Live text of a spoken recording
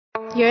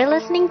You're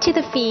listening to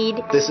The Feed.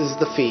 This is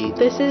The Feed.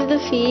 This is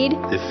The Feed.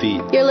 The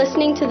Feed. You're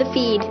listening to The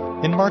Feed.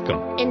 In Markham.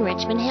 In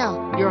Richmond Hill.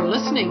 You're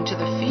listening to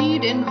The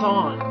Feed in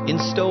Vaughan. In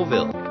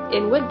Stouffville.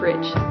 In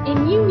Woodbridge.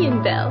 In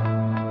Unionville.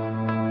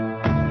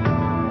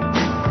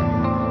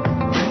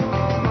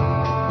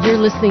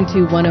 You're listening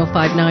to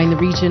 105.9 The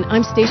Region.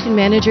 I'm station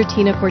manager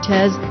Tina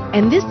Cortez,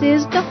 and this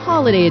is the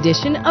holiday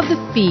edition of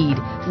The Feed.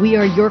 We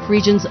are York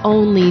Region's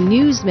only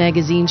news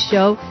magazine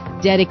show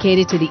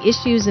dedicated to the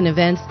issues and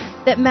events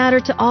that matter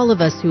to all of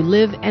us who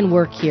live and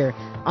work here.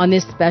 On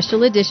this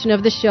special edition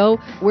of the show,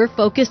 we're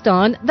focused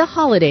on the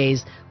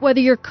holidays.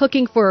 Whether you're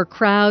cooking for a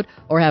crowd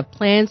or have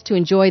plans to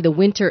enjoy the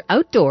winter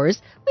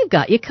outdoors, we've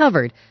got you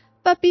covered.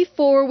 But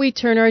before we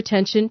turn our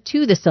attention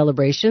to the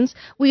celebrations,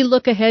 we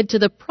look ahead to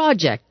the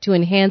project to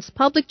enhance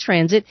public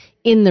transit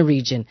in the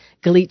region.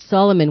 Galit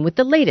Solomon with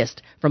the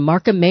latest from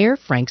Markham Mayor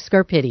Frank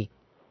Scarpitti.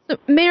 So,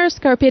 Mayor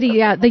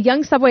Scarpitti, the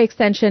Yonge Subway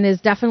extension is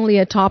definitely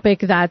a topic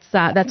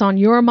that's on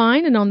your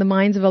mind and on the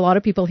minds of a lot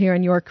of people here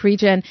in York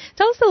Region.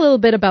 Tell us a little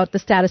bit about the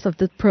status of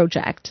the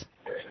project.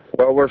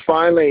 Well, we're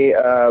finally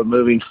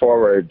moving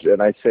forward,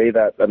 and I say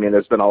that,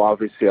 there's been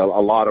obviously a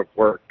lot of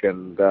work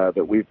and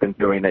that we've been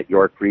doing at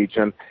York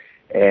Region.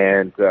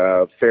 And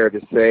fair to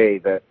say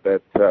that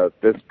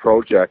this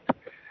project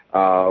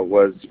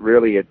was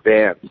really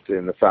advanced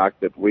in the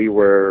fact that we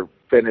were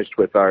finished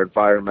with our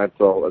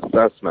environmental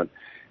assessment.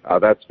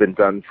 That's been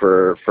done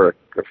for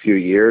a few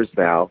years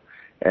now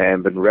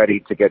and been ready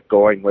to get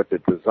going with the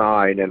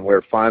design. And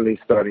we're finally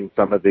starting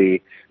some of the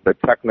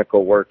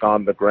technical work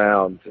on the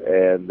ground.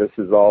 And this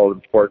is all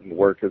important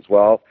work as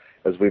well.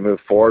 As we move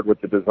forward with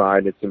the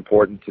design, it's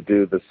important to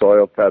do the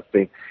soil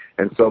testing.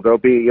 And so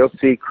you'll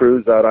see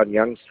crews out on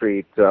Yonge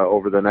Street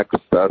over the next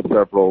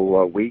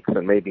several weeks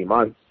and maybe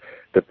months,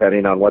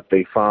 depending on what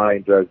they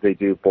find as they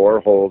do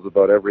boreholes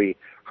about every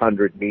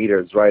 100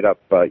 meters right up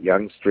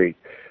Yonge Street.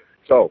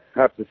 So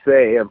I have to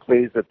say I'm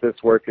pleased that this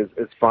work is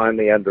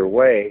finally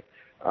underway.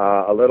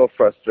 A little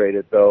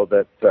frustrated, though,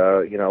 that,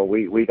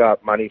 we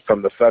got money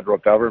from the federal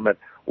government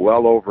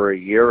well over a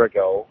year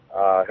ago,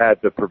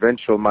 had the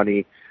provincial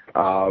money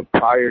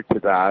prior to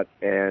that,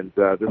 and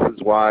this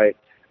is why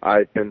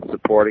I've been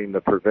supporting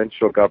the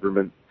provincial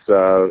government's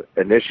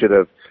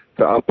initiative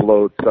to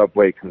upload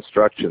subway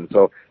construction.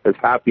 So as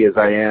happy as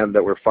I am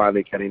that we're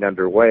finally getting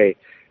underway,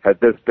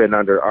 had this been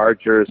under our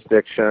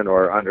jurisdiction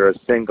or under a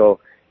single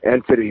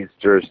entity's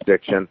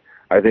jurisdiction,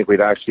 I think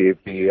we'd actually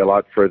be a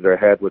lot further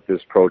ahead with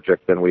this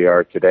project than we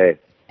are today.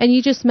 And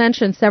you just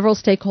mentioned several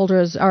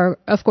stakeholders are,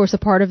 of course, a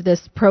part of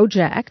this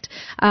project.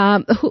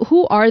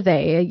 Who are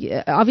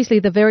they? Obviously,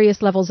 the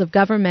various levels of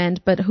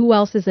government, but who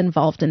else is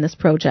involved in this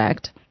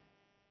project?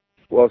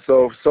 Well,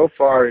 so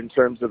far in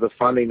terms of the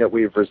funding that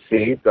we've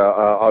received,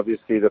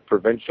 obviously the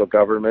provincial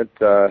government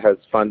has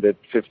funded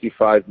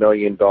 $55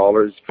 million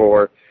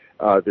for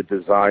the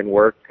design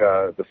work.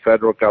 The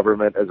federal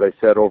government, as I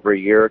said, over a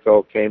year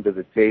ago came to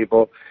the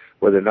table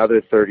with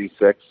another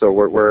 36. So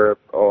we're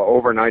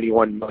over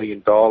 $91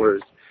 million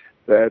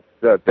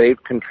that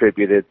they've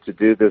contributed to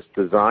do this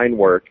design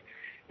work.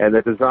 And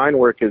the design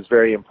work is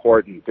very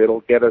important.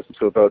 It'll get us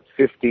to about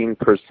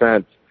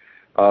 15%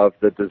 of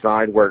the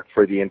design work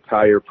for the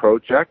entire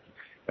project.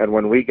 And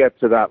when we get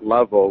to that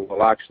level,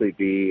 we'll actually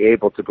be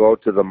able to go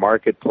to the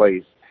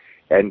marketplace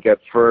and get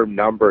firm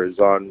numbers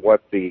on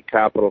what the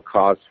capital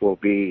costs will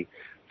be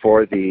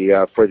for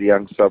the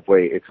Yonge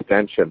Subway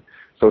extension.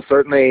 So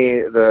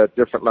certainly the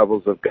different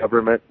levels of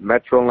government,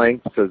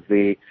 Metrolinx as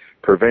the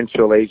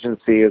provincial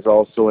agency is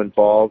also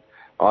involved,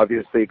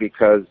 obviously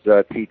because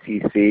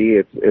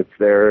TTC, it's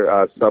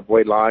their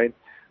subway line.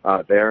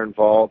 They're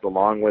involved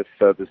along with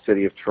the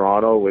City of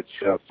Toronto,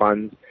 which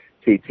funds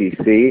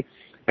TTC.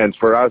 And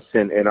for us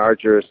in our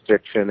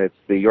jurisdiction, it's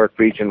the York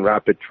Region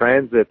Rapid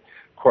Transit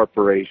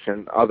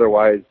Corporation,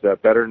 otherwise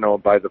better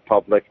known by the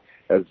public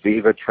as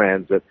Viva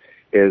Transit,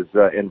 is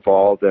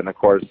involved. And, of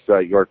course,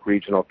 York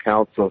Regional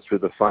Council through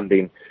the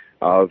funding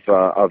of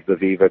the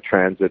Viva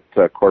Transit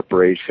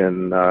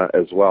Corporation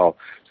as well.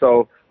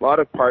 So a lot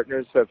of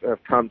partners have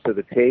come to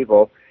the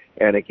table.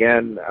 And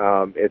again,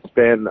 it's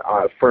been,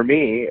 for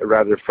me,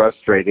 rather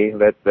frustrating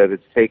that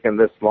it's taken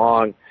this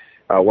long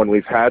when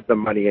we've had the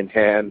money in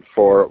hand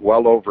for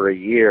well over a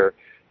year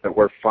that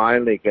we're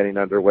finally getting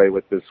underway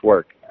with this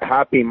work. A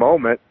happy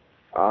moment,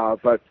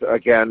 but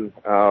again,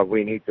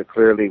 we need to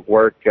clearly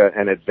work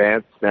and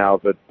advance now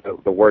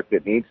the work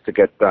that needs to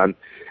get done.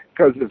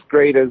 Because as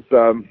great as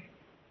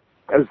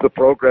the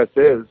progress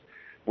is,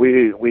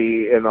 we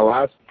in the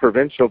last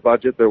provincial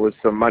budget there was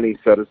some money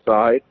set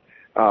aside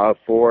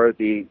for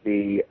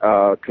the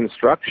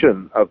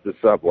construction of the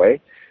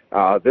subway.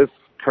 This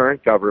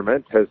current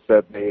government has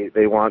said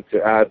they want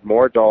to add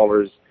more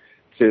dollars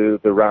to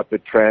the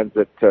rapid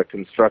transit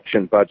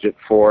construction budget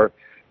for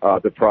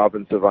the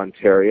province of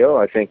Ontario.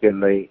 I think in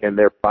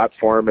their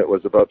platform it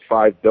was about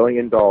 $5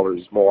 billion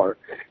more.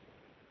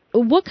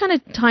 What kind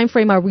of time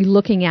frame are we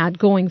looking at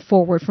going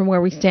forward from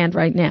where we stand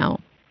right now?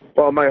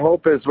 Well, my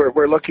hope is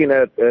we're looking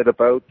at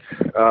about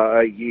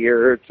a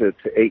year to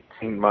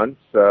 18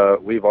 months.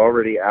 We've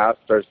already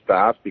asked our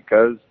staff,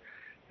 because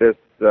this,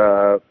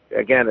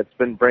 again, it's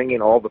been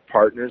bringing all the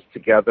partners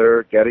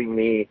together, getting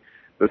the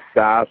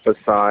staff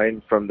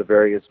assigned from the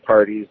various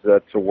parties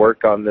to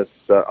work on this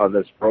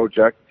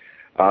project.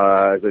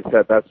 As I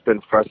said, that's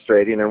been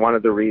frustrating, and one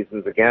of the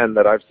reasons, again,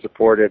 that I've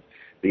supported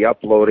the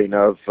uploading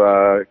of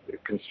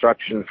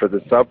construction for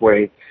the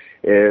subway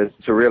is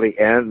to really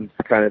end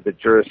kind of the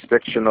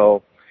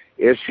jurisdictional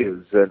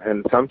issues,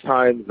 and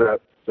sometimes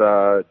that's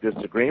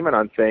disagreement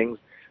on things,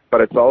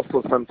 but it's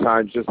also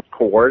sometimes just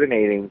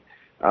coordinating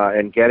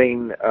and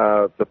getting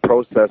the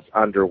process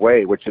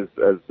underway, which is,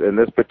 as in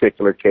this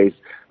particular case,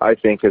 I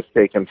think has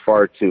taken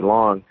far too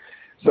long.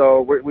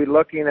 So we're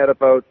looking at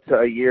about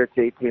a year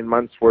to 18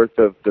 months worth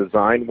of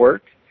design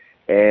work,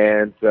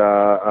 and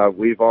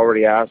we've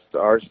already asked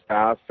our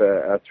staff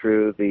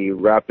through the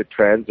Rapid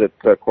Transit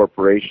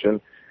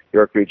Corporation,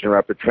 York Region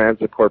Rapid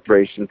Transit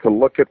Corporation, to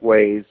look at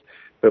ways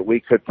that we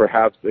could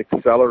perhaps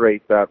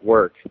accelerate that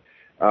work,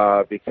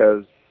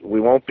 because we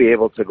won't be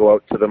able to go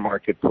out to the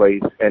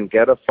marketplace and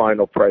get a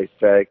final price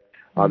tag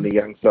on the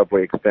Yonge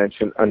Subway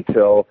extension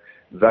until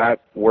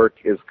that work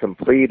is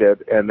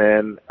completed. And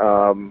then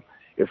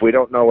if we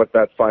don't know what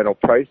that final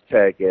price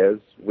tag is,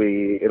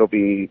 it'll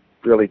be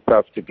really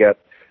tough to get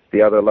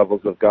the other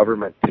levels of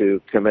government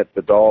to commit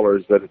the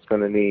dollars that it's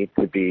going to need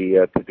to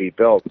be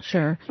built.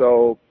 Sure.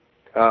 So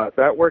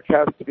that work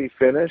has to be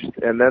finished,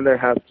 and then there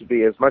has to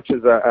be, as much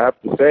as I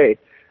have to say,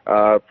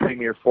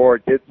 Premier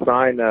Ford did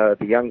sign the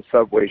Yonge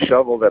Subway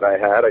shovel that I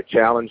had. I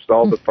challenged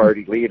all the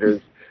party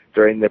leaders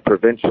during the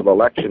provincial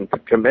election to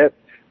commit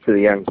to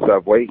the Yonge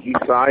Subway. He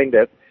signed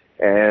it,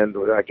 and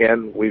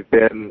again, we've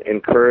been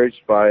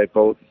encouraged by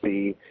both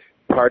the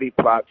party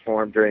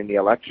platform during the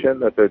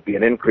election that there'd be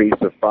an increase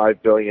of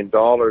 $5 billion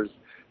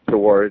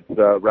towards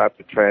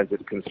rapid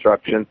transit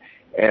construction,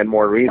 and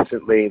more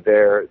recently,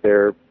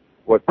 there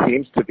what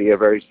seems to be a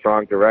very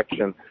strong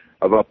direction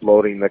of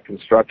uploading the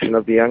construction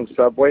of the Yonge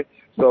Subway.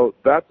 So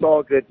that's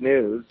all good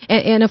news.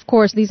 And of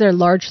course, these are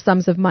large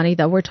sums of money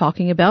that we're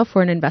talking about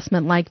for an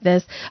investment like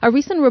this. A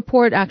recent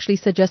report actually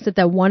suggested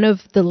that one of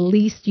the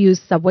least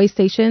used subway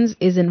stations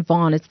is in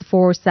Vaughan. It's the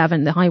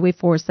 407, the Highway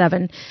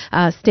 407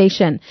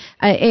 station.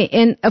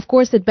 And of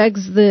course, it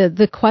begs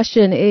the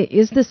question,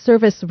 is this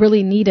service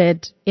really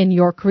needed in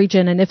York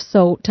Region? And if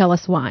so, tell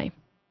us why.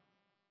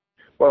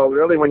 Well,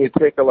 really, when you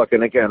take a look,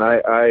 and again,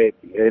 I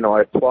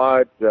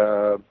applaud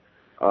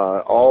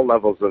all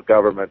levels of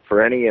government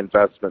for any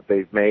investment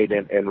they've made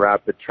in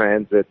rapid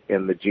transit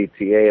in the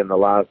GTA in the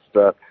last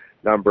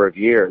number of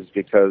years,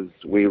 because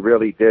we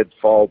really did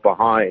fall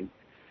behind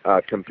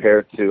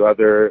compared to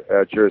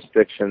other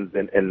jurisdictions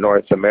in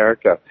North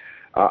America.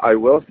 I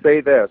will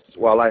say this,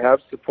 while I have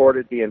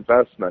supported the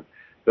investment,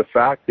 the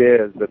fact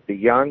is that the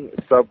Yonge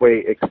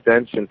Subway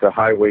extension to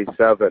Highway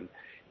 7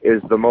 is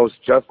the most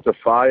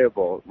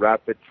justifiable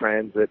rapid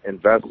transit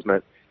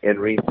investment in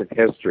recent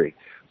history.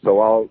 So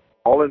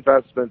all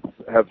investments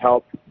have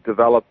helped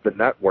develop the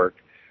network.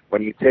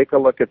 When you take a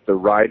look at the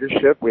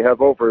ridership, we have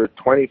over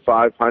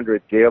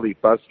 2,500 daily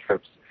bus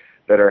trips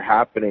that are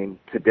happening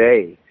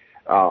today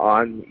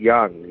on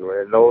Yonge,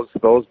 and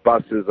those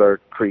buses are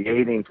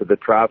creating to the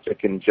traffic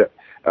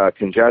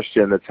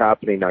congestion that's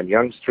happening on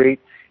Yonge Street.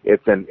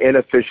 It's an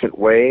inefficient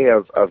way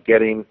of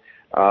getting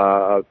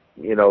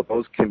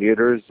those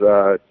commuters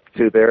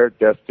to their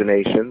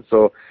destination.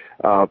 So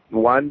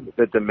one,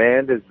 the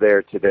demand is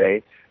there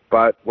today.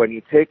 But when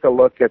you take a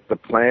look at the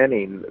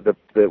planning,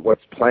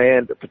 what's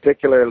planned,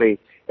 particularly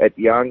at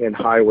Yonge and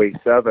Highway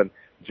 7,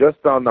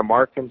 just on the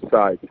Markham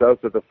side,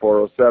 south of the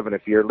 407,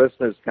 if your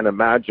listeners can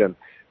imagine,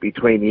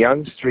 between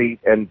Yonge Street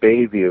and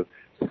Bayview,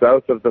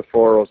 south of the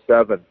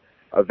 407,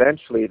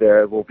 eventually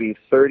there will be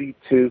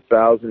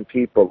 32,000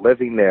 people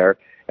living there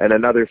and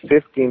another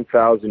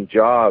 15,000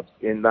 jobs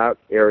in that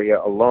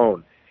area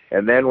alone.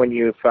 And then when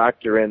you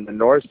factor in the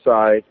north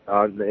side,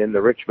 in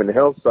the Richmond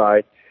Hill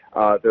side,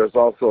 there's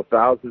also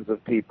thousands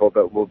of people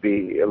that will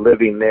be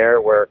living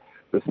there, where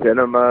the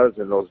cinemas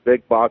and those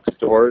big box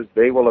stores,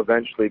 they will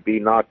eventually be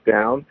knocked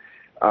down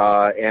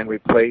and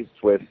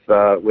replaced with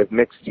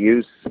mixed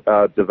use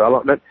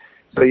development.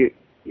 So the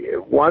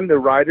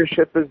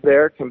ridership is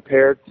there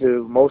compared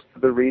to most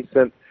of the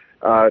recent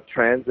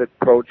transit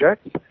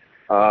projects.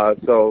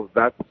 So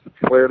that's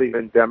clearly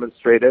been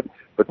demonstrated.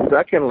 But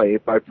secondly,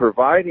 by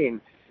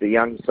providing the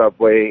Yonge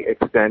Subway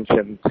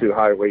extension to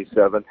Highway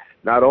 7,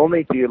 not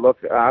only do you look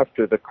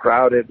after the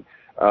crowded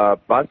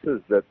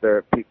buses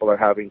that people are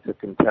having to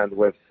contend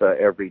with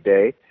every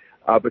day,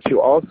 but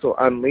you also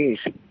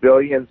unleash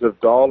billions of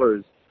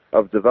dollars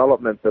of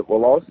development that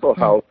will also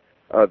help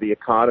the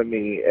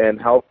economy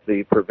and help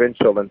the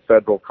provincial and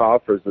federal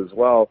coffers as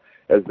well,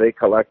 as they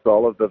collect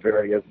all of the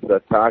various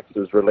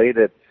taxes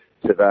related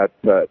to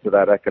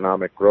that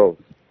economic growth.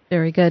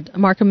 Very good.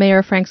 Markham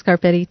Mayor Frank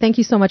Scarpetti, thank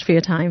you so much for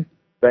your time.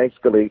 Thanks,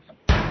 Galise.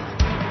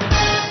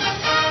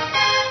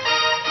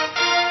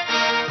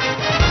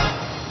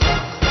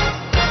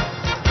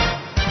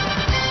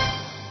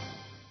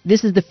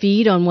 This is The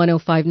Feed on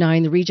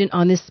 105.9 The Region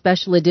on this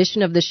special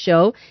edition of the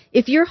show.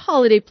 If your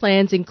holiday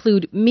plans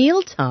include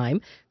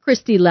mealtime,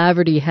 Christy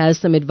Laverty has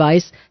some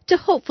advice to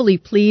hopefully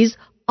please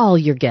all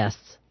your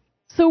guests.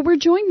 So we're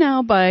joined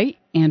now by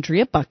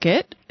Andrea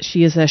Bucket.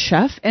 She is a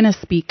chef and a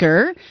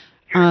speaker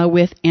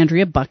with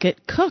Andrea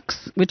Bucket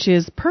Cooks, which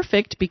is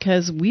perfect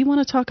because we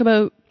want to talk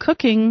about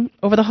cooking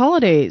over the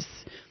holidays.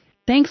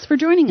 Thanks for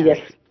joining us.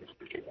 Yes.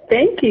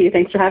 Thank you.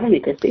 Thanks for having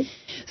me, Christy.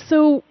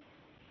 So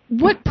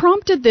what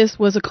prompted this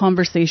was a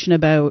conversation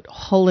about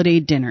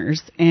holiday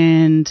dinners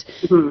and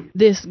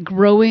this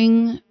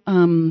growing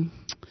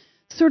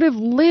sort of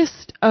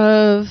list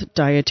of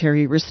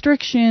dietary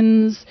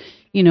restrictions.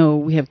 You know,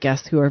 we have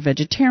guests who are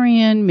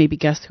vegetarian, maybe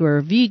guests who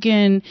are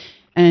vegan,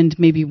 and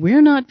maybe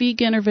we're not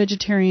vegan or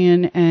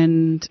vegetarian,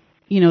 and,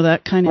 you know,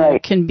 that kind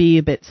of can be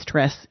a bit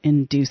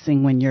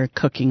stress-inducing when you're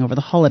cooking over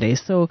the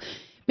holidays. So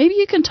maybe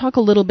you can talk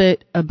a little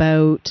bit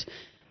about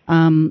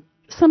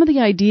some of the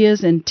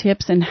ideas and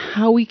tips and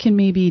how we can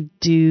maybe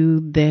do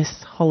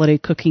this holiday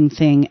cooking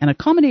thing and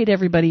accommodate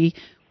everybody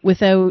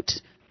without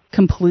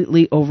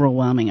completely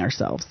overwhelming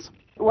ourselves.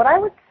 What I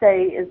would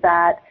say is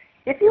that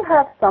if you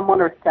have someone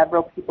or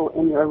several people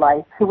in your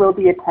life who will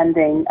be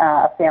attending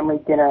a family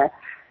dinner,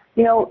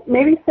 you know,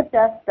 maybe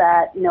suggest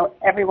that, you know,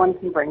 everyone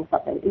can bring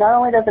something. Not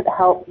only does it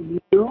help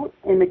you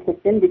in the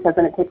kitchen because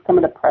then it takes some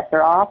of the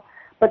pressure off,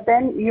 but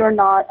then you're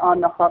not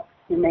on the hook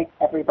to make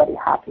everybody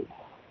happy.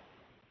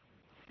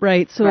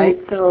 Right.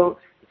 So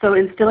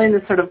instilling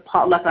this sort of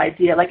potluck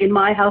idea, like in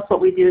my house, what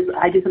we do is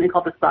I do something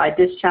called the side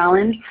dish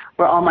challenge,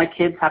 where all my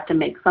kids have to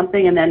make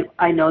something, and then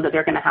I know that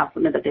they're going to have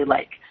something that they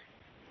like.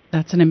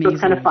 That's an amazing So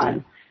it's kind of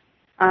fun.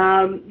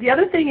 The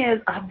other thing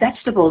is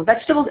vegetables.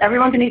 Vegetables,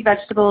 everyone can eat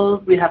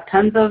vegetables. We have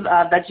tons of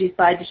veggie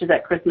side dishes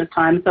at Christmas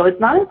time, so it's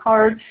not as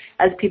hard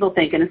as people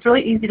think, and it's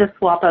really easy to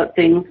swap out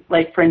things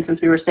like, for instance,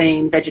 we were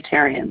saying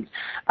vegetarians.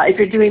 If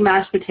you're doing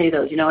mashed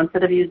potatoes, you know,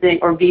 instead of using,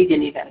 or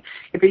vegan even,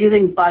 if you're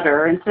using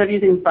butter, instead of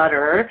using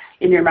butter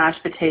in your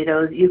mashed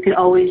potatoes, you can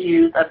always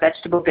use a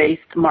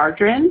vegetable-based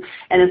margarine,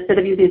 and instead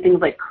of using things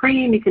like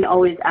cream, you can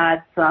always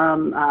add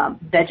some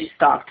veggie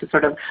stock to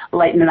sort of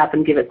lighten it up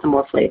and give it some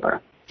more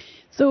flavor.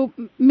 So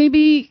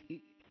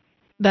maybe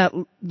that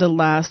the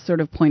last sort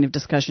of point of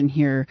discussion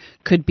here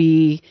could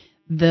be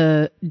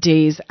the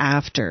days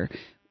after.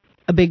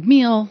 A big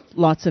meal,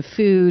 lots of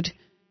food.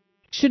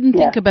 Shouldn't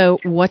think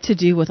about what to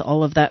do with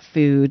all of that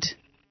food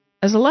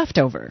as a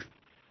leftover.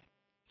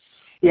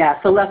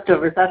 Yeah, so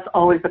leftovers, that's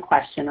always the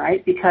question,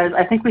 right? Because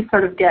I think we're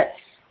sort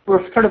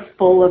of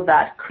full of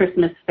that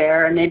Christmas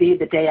fare, and maybe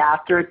the day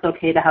after it's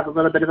okay to have a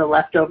little bit of the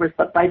leftovers,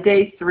 but by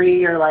day 3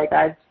 you're like,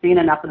 I've seen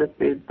enough of this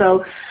food.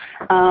 So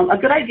a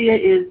good idea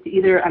is to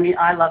either,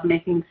 I love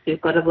making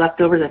soup out of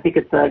leftovers. I think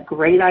it's a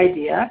great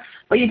idea,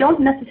 but you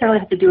don't necessarily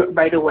have to do it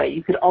right away.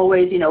 You could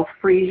always,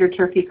 freeze your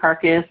turkey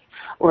carcass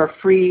or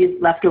freeze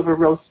leftover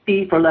roast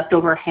beef or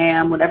leftover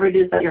ham, whatever it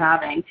is that you're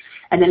having,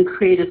 and then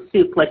create a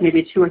soup like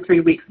maybe 2 or 3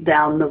 weeks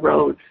down the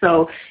road.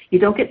 So you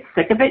don't get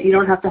sick of it. You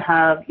don't have to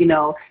have,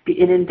 be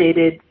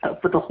inundated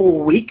for the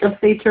whole week of,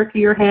 say,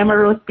 turkey or ham or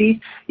roast beef.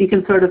 You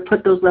can sort of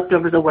put those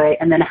leftovers away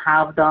and then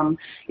have them,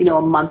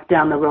 a month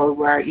down the road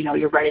where,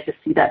 you're ready to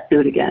see that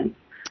food again.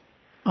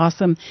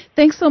 Awesome.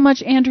 Thanks so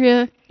much,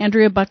 Andrea.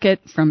 Andrea Bucket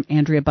from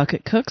Andrea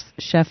Bucket Cooks,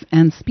 chef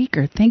and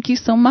speaker. Thank you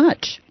so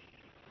much.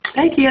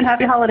 Thank you, and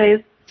happy holidays.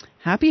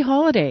 Happy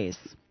holidays.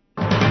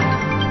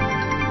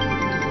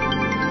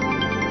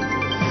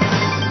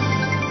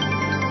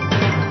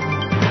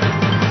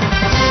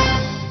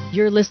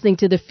 You're listening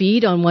to The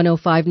Feed on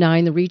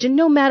 105.9 The Region.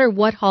 No matter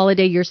what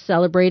holiday you're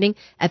celebrating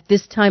at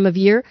this time of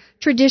year,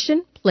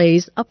 tradition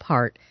plays a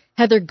part.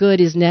 Heather Good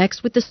is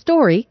next with the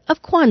story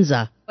of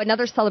Kwanzaa.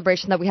 Another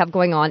celebration that we have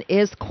going on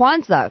is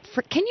Kwanzaa.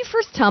 Can you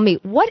first tell me,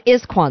 what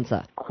is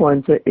Kwanzaa?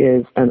 Kwanzaa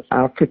is an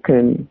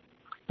African,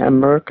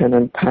 American,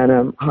 and Pan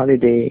Am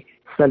holiday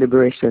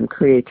celebration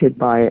created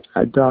by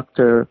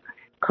Dr.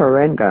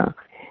 Karenga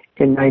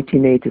in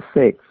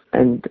 1986,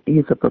 and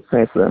he's a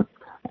professor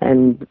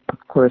and, of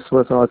course,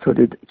 was also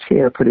the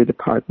chair for the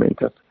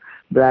Department of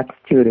Black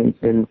Students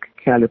in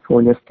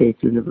California State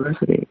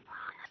University.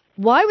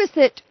 Why was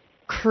it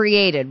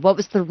created? What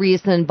was the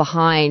reason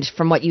behind,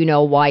 from what you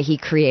know, why he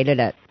created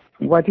it?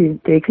 What he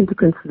takes into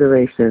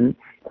consideration,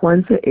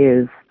 Kwanzaa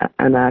is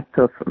an act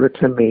of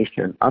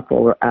reclamation of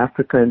our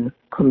African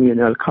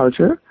communal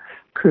culture,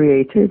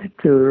 created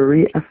to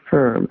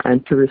reaffirm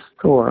and to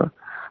restore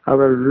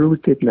our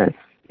rootedness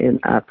in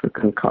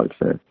African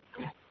culture,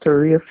 to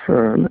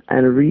reaffirm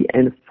and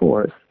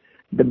reinforce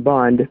the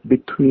bond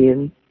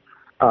between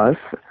us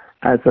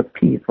as a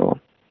people.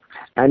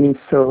 And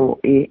so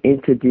he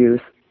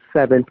introduced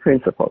 7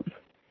 principles.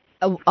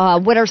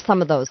 What are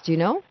some of those? Do you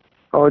know?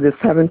 The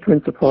 7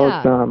 principles,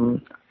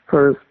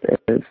 first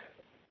is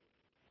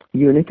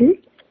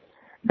unity.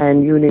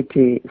 And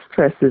unity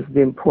stresses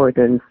the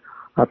importance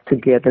of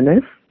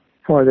togetherness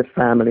for the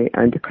family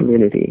and the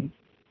community.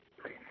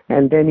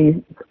 And then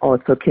he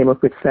also came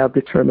up with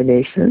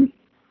self-determination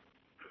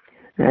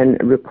and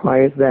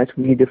requires that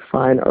we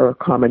define our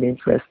common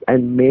interests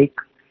and make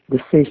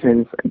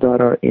decisions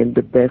that are in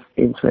the best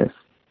interest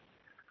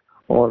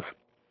of,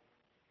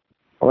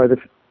 or the,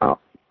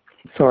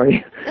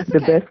 the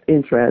best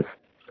interest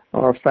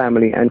of our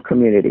family and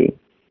community.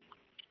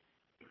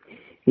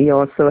 We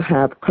also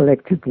have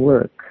collective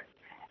work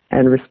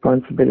and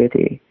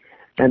responsibility,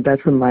 and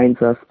that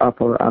reminds us of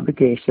our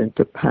obligation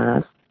to the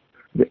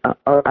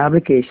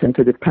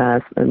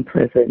past and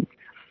present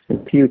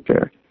and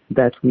future,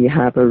 that we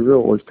have a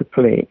role to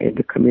play in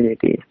the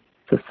community,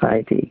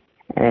 society,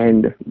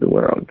 and the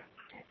world.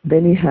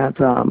 Then we have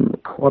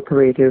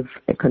cooperative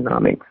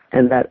economics,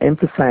 and that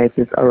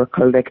emphasizes our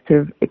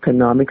collective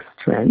economic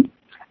strength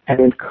and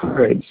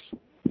encourage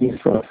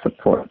mutual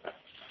support.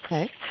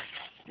 Okay.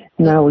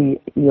 Now we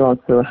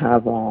also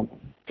have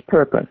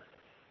purpose,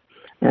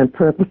 and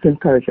purpose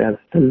encourages us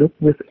to look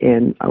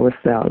within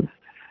ourselves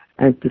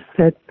and to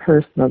set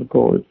personal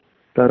goals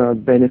that are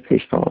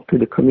beneficial to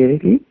the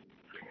community.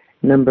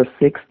 Number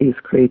 6 is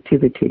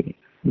creativity.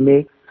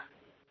 Make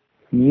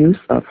use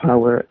of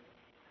our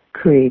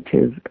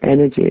creative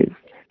energies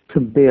to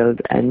build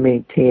and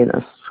maintain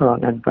a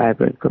strong and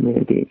vibrant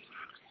community.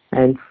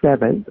 And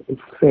 7 is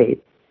faith.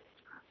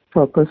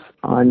 Focus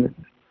on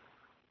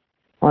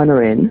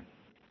honoring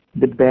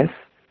the best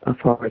of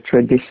our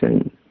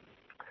traditions,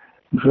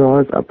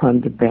 draws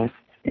upon the best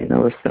in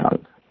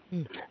ourselves,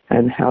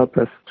 and help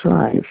us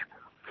strive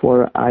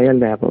for a higher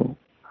level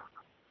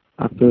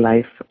of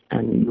life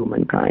and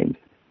humankind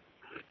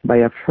by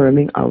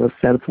affirming our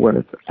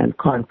self-worth and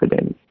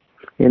confidence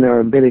in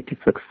our ability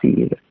to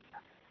succeed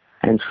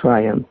and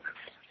triumph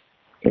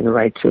in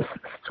righteous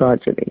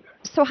strategy.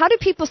 So how do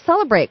people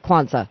celebrate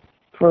Kwanzaa?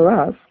 For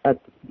us, at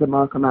the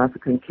Malcolm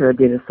African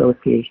Caribbean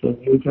Association,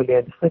 usually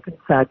on the second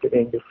Saturday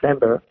in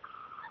December,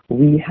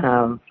 we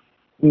have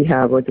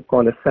what you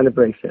call a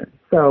celebration.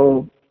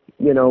 So,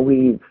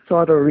 we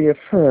sort of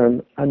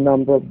reaffirm a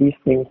number of these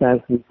things as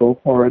we go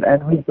forward,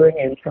 and we bring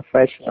in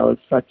professionals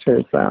such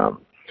as, I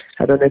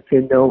don't know if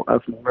you know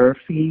of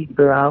Murphy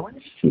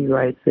Brown. She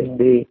writes in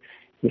the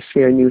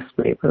Share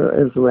newspaper,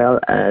 as well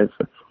as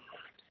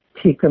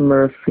Tika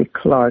Murphy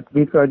Clark.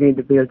 These are the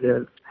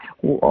individuals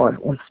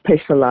who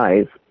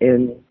specialize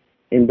in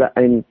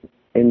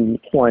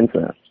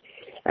Kwanzaa.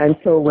 And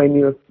so when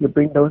you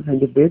bring those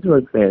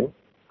individuals in,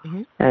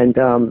 and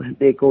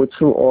they go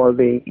through all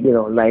the,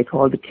 light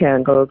all the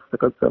candles,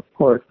 because of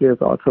course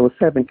there's also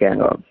 7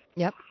 candles.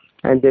 Yep.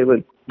 And they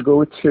will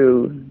go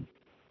through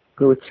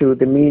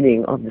the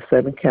meaning of the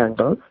 7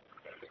 candles.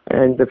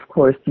 And of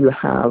course we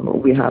have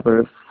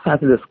a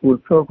Saturday school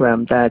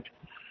program that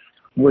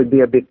would be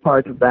a big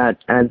part of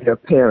that, and their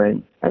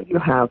parents. And you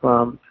have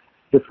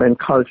different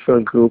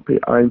cultural groups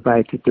are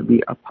invited to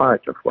be a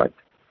part of what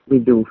we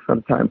do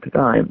from time to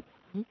time.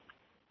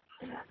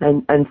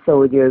 And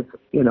so there's,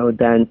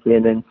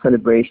 dancing and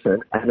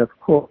celebration, and of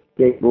course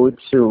they go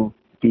through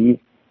these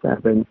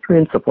 7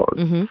 principles.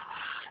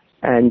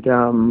 And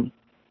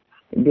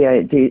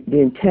the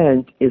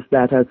intent is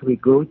that as we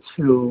go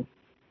through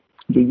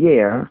the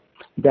year,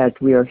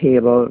 that we are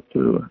able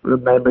to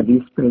remember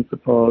these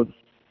principles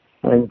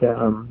and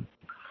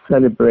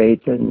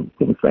celebrate and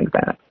things like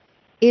that.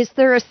 Is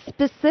there a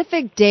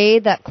specific day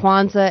that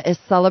Kwanzaa is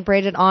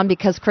celebrated on?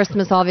 Because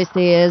Christmas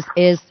obviously is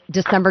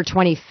December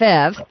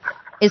 25th.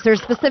 Is there a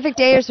specific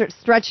day, or is it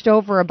stretched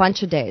over a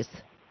bunch of days?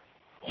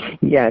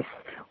 Yes.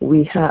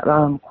 We have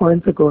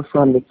Kwanzaa goes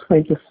from the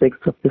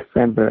 26th of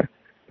December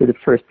to the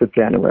 1st of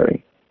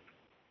January.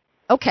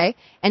 Okay.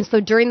 And so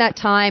during that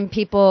time,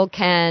 people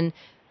can,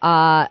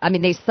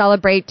 they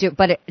celebrate,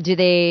 but do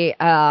they...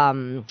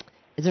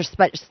 is there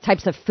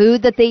types of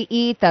food that they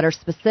eat that are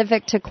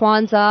specific to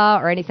Kwanzaa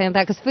or anything like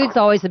that? Because food's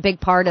always a big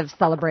part of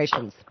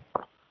celebrations.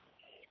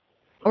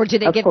 Or do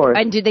they give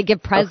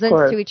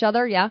presents to each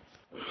other? Yeah.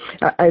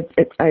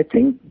 I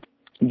think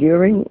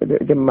during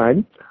the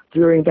month,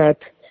 during that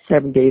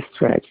 7-day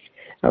stretch,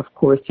 of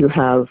course you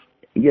have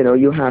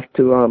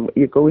to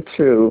you go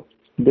through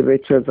the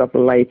rituals of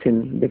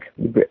lighting the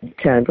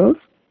candles.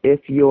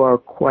 If you are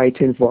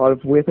quite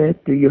involved with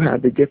it, you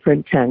have the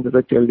different candles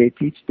that you lit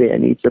each day,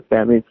 and each of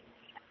them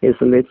is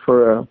lit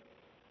for a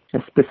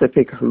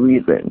specific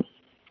reason.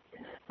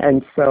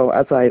 And so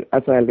as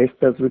I list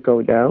as we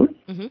go down,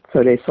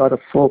 so they sort of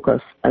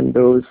focus on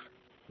those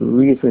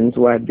reasons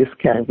why this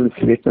candle is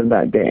lit on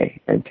that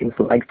day and things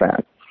like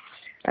that.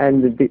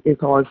 And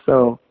it's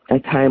also a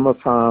time of,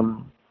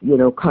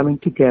 coming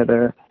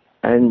together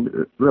and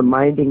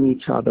reminding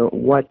each other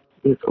what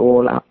this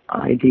whole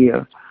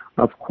idea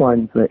of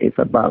Kwanzaa is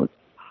about.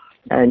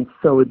 And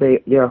so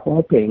they are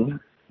hoping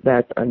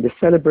that on the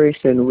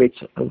celebration,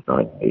 which is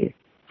on the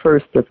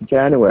 1st of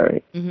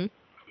January,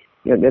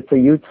 that's a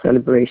huge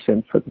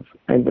celebration.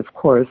 And of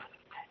course,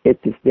 it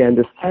is the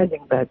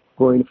understanding that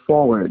going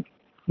forward,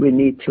 we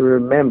need to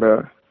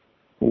remember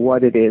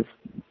what it is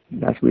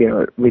that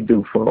we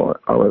do for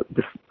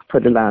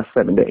the last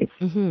 7 days.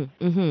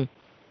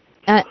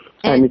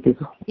 And it is,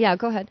 yeah,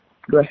 go ahead.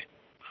 Go ahead.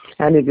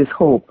 And it is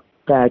hope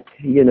that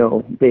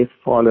they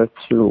follow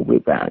through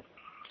with that.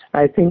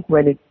 I think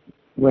when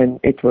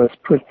it was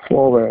put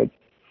forward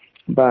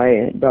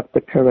by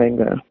Dr.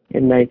 Karenga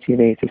in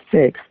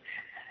 1986,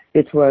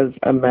 it was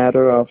a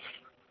matter of,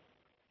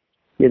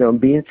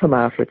 being from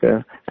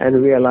Africa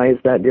and realize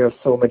that there are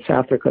so much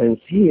Africans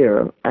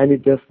here, and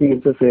it just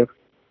seems as if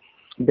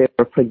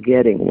they're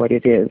forgetting what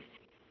it is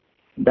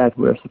that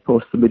we're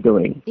supposed to be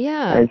doing.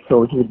 Yeah. And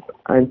so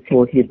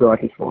he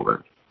brought it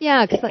forward.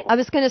 Yeah, because I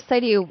was going to say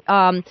to you,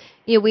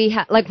 we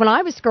like when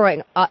I was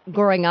growing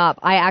up,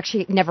 I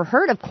actually never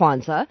heard of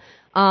Kwanzaa.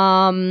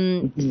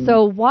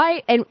 So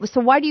why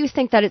do you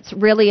think that it's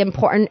really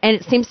important? And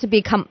it seems to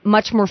become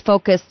much more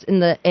focused in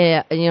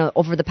the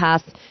over the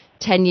past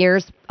 10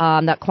 years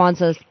that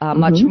Kwanzaa's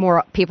much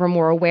more people are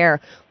more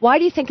aware. Why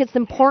do you think it's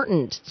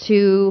important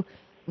to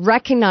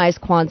recognize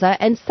Kwanzaa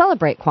and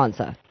celebrate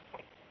Kwanzaa?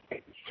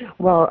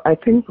 Well, I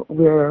think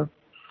where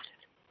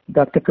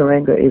Dr.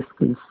 Karenga is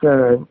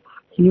concerned,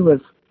 he was,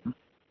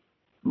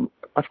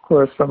 of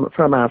course,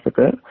 from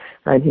Africa,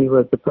 and he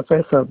was the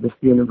professor of this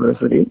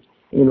university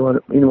in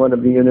one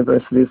of the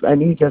universities,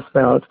 and he just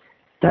felt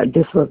that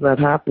this was not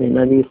happening,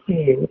 and he's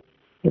seeing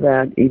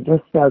that he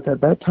just felt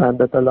at that time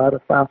that a lot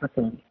of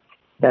Africans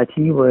that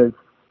he was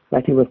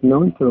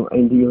known to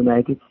in the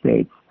United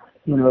States,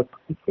 seemed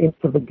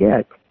to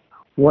forget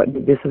what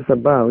this is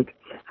about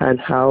and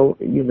how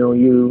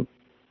you're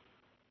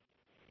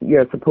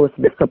supposed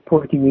to be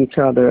supporting each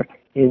other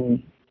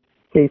in,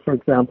 say, for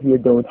example, you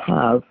don't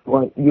have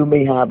what you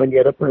may have and the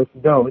other person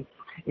don't.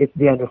 It's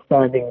the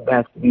understanding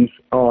that we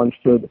all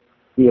should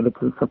be able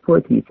to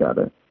support each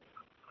other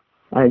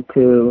and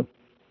to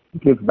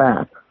give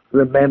back.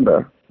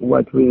 Remember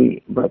what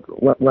we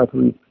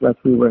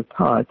were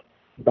taught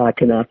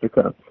back in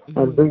Africa,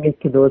 and bring it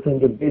to those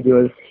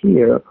individuals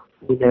here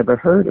who never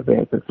heard of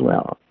it as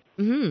well.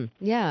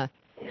 Yeah.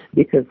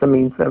 Because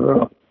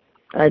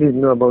I didn't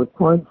know about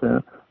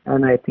Kwanzaa,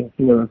 and I think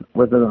it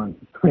was around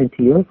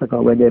 20 years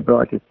ago when they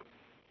brought it.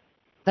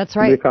 That's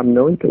right. To become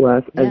known to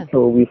us, and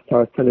so we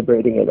start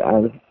celebrating it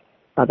as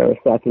at our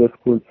Saturday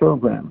school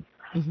program,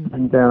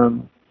 and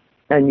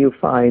you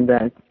find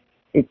that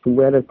it's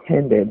well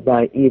attended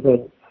by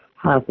even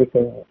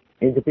African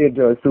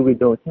individuals who we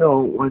don't know.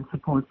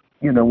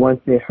 Once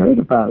they heard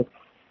about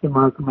the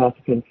Malcolm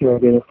African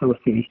Caribbean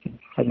Association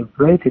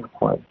celebrating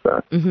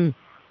Kwanzaa,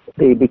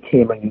 they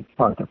became a new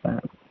part of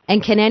that.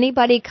 And can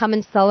anybody come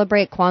and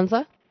celebrate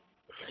Kwanzaa?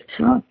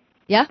 Sure.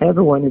 Yeah?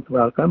 Everyone is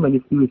welcome, and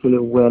it's usually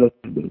well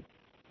attended.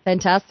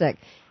 Fantastic.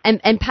 And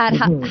Pat,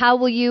 how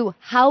will you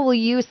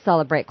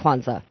celebrate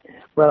Kwanzaa?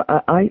 Well,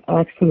 I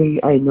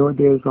know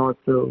there's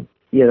also,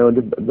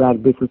 the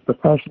Black business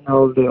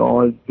professionals, they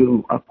all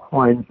do a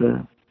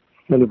Kwanzaa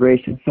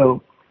celebration.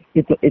 So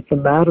it's a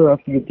matter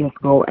of you just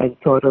go and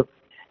sort of,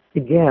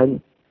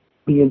 again,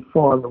 be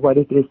informed what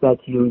it is that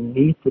you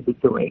need to be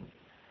doing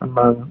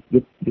among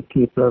the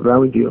people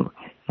around you,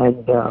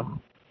 and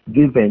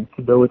give in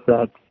to those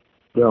that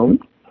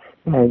don't,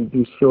 and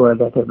be sure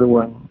that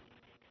everyone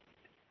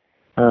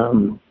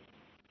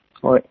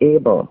are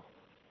able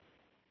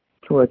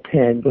to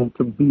attend and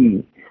to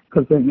be,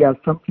 because you have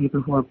some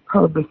people who are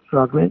probably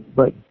struggling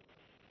but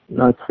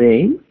not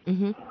saying,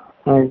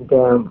 and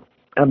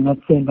I'm not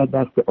saying that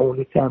that's the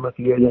only time of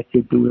year that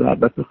you do that,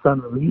 but for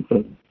some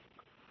reason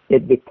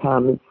it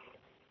becomes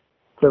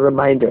a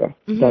reminder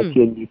that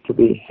you need to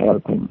be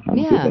helping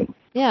and giving.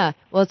 Yeah.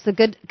 Well, it's a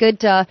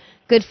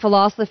good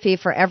philosophy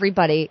for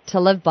everybody to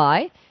live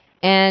by,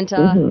 and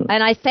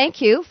I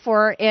thank you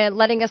for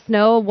letting us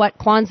know what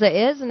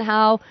Kwanzaa is and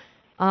how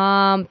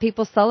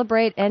people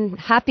celebrate. And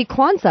happy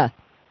Kwanzaa!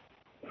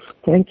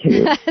 Thank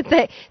you.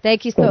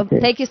 Thank you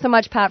so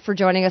much, Pat, for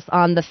joining us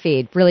on the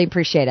feed. Really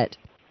appreciate it.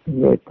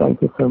 Great.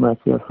 Thank you so much.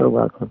 You're so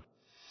welcome.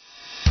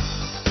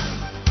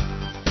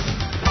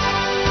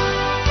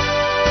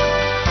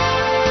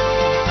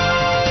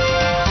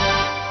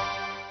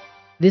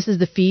 This is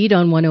the feed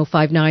on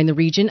 105.9 The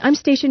Region. I'm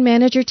station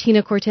manager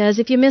Tina Cortez.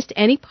 If you missed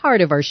any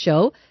part of our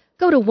show,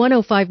 go to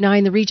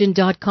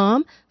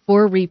 1059theregion.com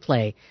for a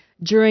replay.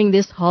 During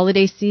this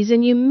holiday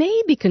season, you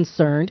may be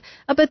concerned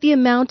about the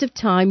amount of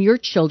time your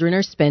children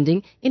are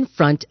spending in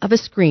front of a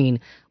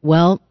screen.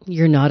 Well,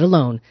 you're not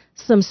alone.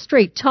 Some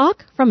straight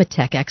talk from a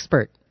tech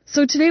expert.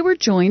 So today we're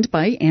joined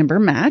by Amber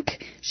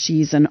Mack.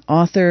 She's an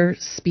author,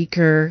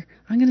 speaker,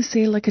 I'm going to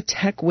say like a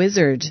tech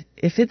wizard.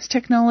 If it's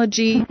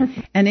technology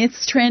and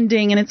it's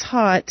trending and it's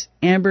hot,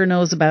 Amber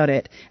knows about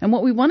it. And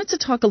what we wanted to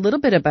talk a little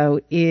bit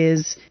about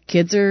is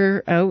kids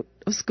are out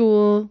of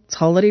school, it's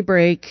holiday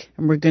break,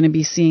 and we're going to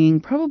be seeing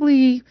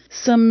probably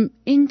some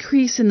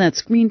increase in that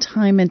screen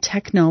time and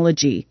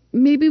technology.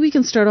 Maybe we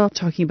can start off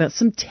talking about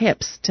some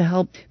tips to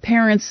help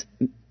parents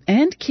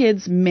and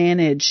kids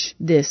manage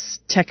this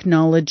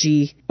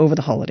technology over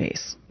the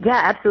holidays. Yeah,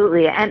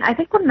 absolutely. And I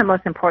think one of the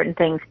most important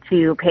things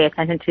to pay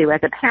attention to as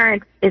a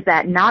parent is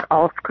that not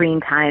all screen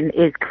time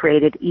is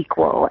created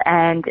equal.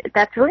 And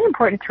that's really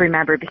important to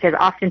remember because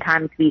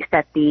oftentimes we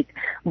set these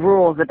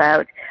rules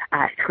about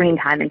screen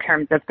time in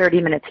terms of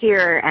 30 minutes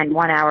here and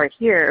 1 hour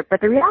here.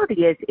 But the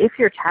reality is if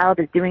your child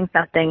is doing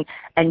something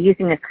and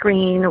using a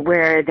screen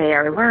where they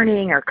are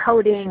learning or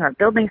coding or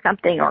building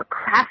something or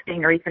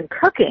crafting or even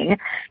cooking,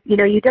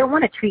 you don't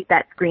want to treat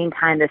that screen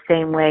time the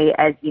same way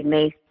as you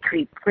may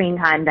treat screen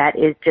time that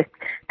is just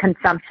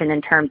consumption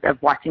in terms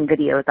of watching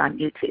videos on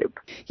YouTube.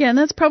 Yeah, and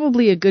that's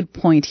probably a good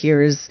point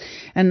here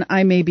and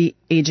I may be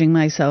aging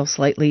myself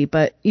slightly,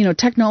 but,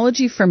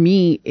 technology for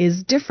me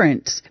is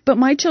different. But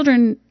my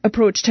children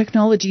approach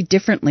technology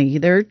differently.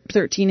 They're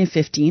 13 and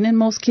 15, and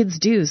most kids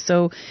do.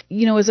 So,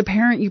 as a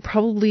parent, you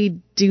probably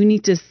do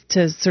need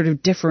to sort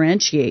of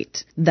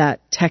differentiate that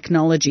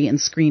technology and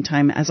screen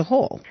time as a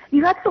whole.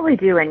 You absolutely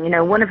do.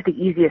 And, one of the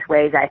easiest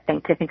ways, I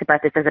think, to think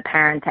about this as a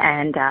parent,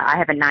 and I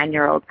have a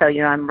 9-year-old, so,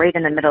 I'm right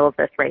in the middle of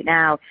this right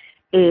now,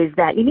 is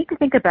that you need to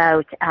think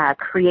about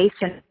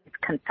creation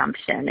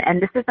consumption. And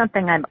this is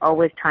something I'm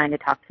always trying to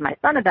talk to my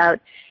son about,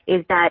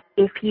 is that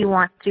if he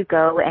wants to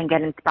go and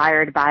get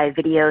inspired by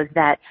videos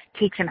that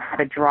teach him how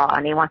to draw,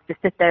 and he wants to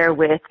sit there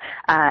with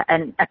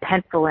a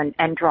pencil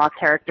and draw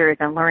characters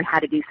and learn how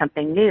to do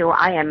something new,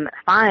 I am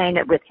fine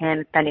with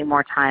him spending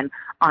more time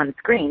on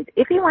screens.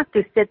 If he wants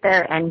to sit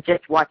there and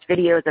just watch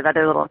videos of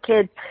other little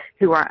kids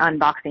who are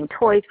unboxing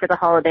toys for the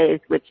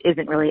holidays, which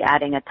isn't really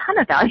adding a ton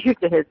of value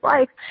to his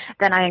life,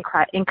 then I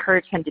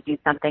encourage him to do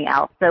something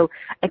else. So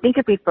I think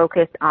if we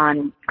focus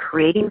on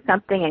creating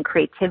something and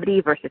creativity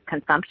versus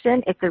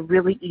consumption, it's a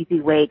really easy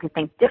way to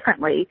think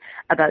differently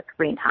about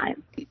screen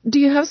time. Do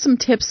you have some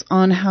tips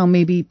on how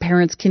maybe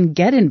parents can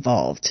get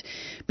involved?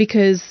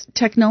 Because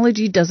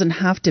technology doesn't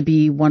have to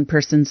be one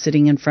person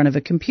sitting in front of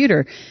a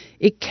computer.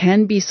 It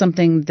can be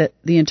something that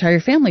the entire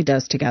family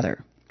does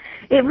together.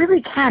 It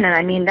really can, and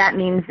I mean, that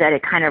means that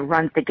it kind of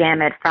runs the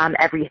gamut from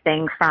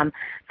everything from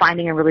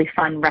finding a really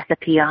fun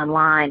recipe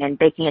online and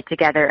baking it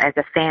together as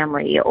a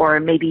family, or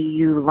maybe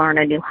you learn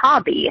a new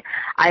hobby.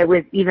 I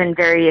was even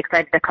very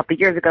excited a couple of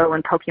years ago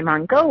when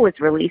Pokemon Go was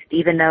released.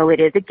 Even though it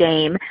is a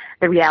game,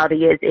 the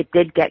reality is it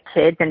did get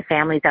kids and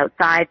families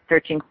outside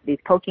searching for these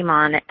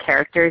Pokemon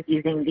characters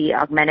using the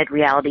augmented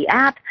reality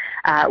app,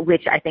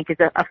 which I think is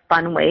a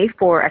fun way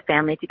for a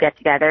family to get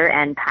together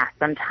and pass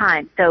some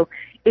time. So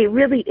it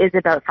really is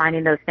about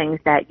finding those things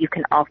that you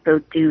can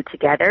also do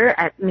together.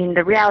 I mean,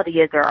 the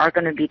reality is there are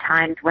going to be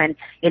times when,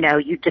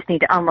 you just need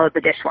to unload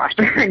the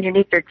dishwasher and you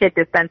need your kid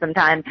to spend some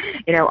time,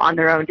 on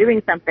their own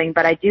doing something.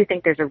 But I do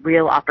think there's a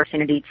real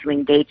opportunity to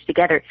engage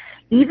together,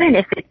 even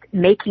if it's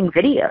making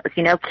videos.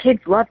 Kids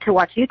love to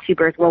watch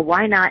YouTubers. Well,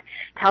 why not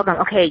tell them,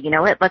 okay, you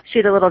know what, let's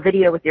shoot a little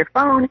video with your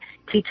phone,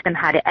 teach them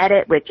how to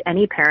edit, which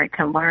any parent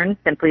can learn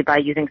simply by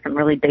using some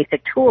really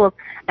basic tools.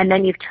 And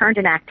then you've turned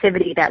an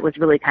activity that was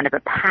really kind of a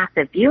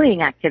passive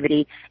viewing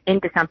activity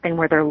into something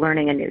where they're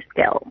learning a new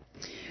skill.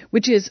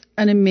 Which is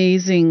an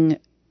amazing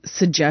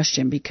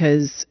suggestion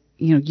because,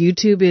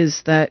 YouTube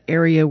is that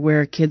area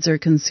where kids are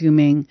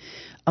consuming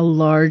a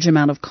large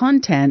amount of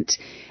content,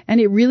 and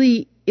it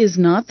really is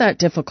not that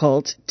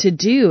difficult to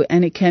do,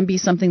 and it can be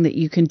something that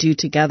you can do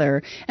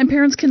together, and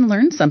parents can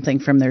learn something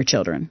from their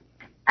children.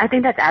 I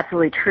think that's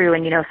absolutely true.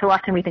 And, so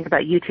often we think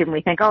about YouTube and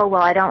we think, oh,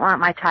 well, I don't want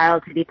my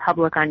child to be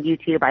public on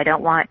YouTube. I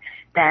don't want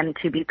them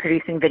to be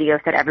producing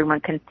videos that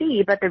everyone can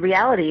see. But the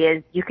reality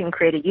is you can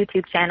create a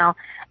YouTube channel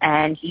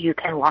and you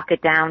can lock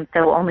it down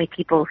so only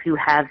people who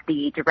have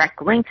the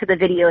direct link to the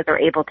videos are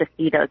able to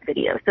see those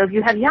videos. So if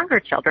you have younger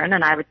children,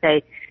 and I would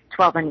say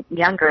 12 and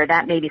younger,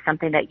 that may be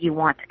something that you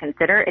want to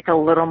consider. It's a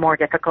little more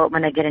difficult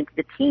when they get into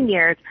the teen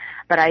years,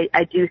 but I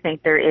do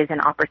think there is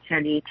an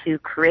opportunity to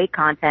create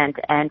content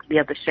and to be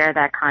able to share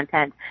that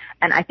content.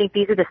 And I think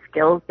these are the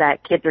skills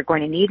that kids are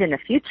going to need in the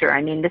future.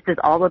 I mean, this is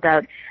all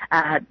about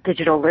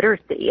digital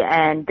literacy,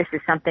 and this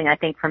is something I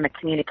think from a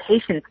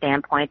communication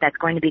standpoint that's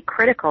going to be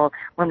critical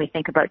when we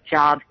think about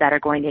jobs that are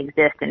going to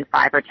exist in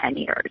 5 or 10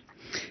 years.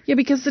 Yeah,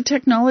 because the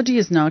technology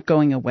is not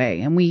going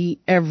away, and we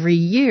every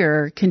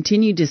year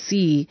continue to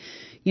see,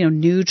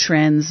 new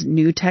trends,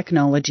 new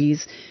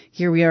technologies.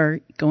 Here we are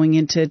going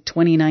into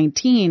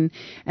 2019,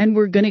 and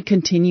we're going to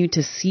continue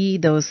to see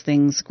those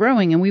things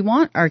growing, and we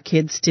want our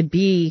kids to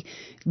be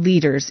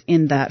leaders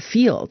in that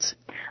field.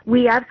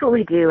 We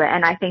absolutely do,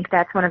 and I think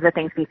that's one of the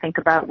things we think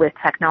about with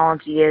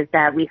technology is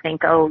that we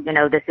think,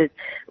 this has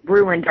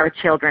ruined our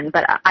children,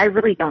 but I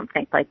really don't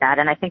think like that,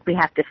 and I think we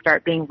have to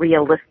start being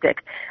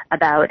realistic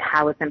about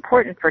how it's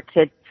important for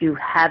kids to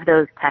have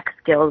those tech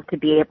skills to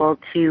be able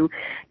to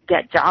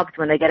get jobs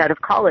when they get out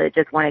of college,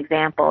 as one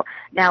example.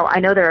 Now, I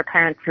know there are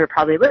parents who are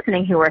probably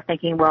listening who are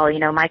thinking, well,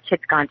 my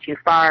kid's gone too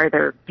far.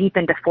 They're deep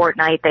into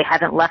Fortnite. They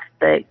haven't left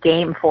the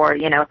game for,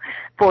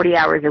 40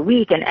 hours a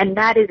week, and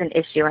that is an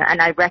issue.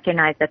 And I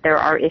recognize that there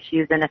are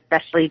issues, and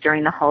especially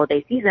during the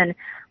holiday season,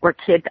 where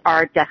kids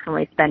are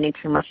definitely spending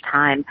too much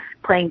time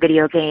playing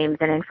video games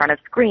and in front of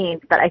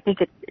screens. But I think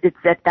it's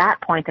at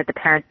that point that the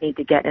parents need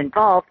to get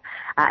involved,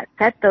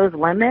 set those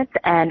limits,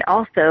 and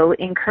also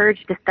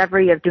encourage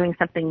discovery of doing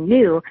something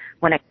new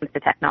when it comes to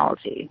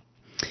technology.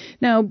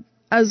 Now,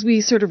 as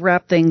we sort of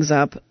wrap things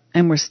up,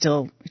 and we're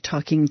still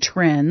talking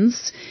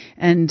trends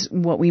and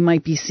what we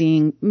might be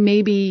seeing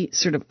maybe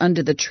sort of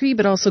under the tree,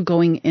 but also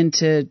going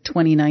into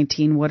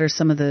 2019, what are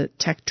some of the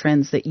tech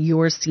trends that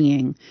you're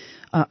seeing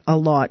a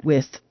lot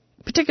with,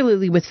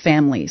 particularly with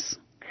families?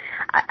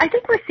 I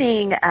think we're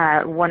seeing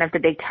one of the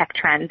big tech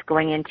trends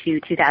going into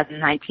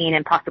 2019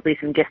 and possibly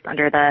some gifts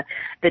under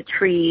the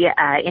tree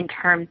in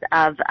terms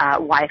of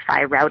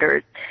Wi-Fi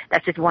routers.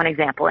 That's just one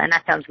example, and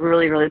that sounds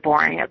really, really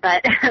boring,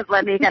 but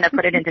let me kind of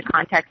put it into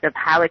context of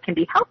how it can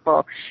be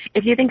helpful.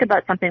 If you think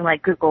about something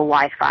like Google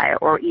Wi-Fi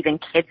or even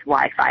Kids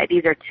Wi-Fi,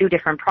 these are two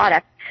different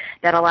products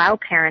that allow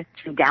parents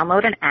to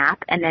download an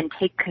app and then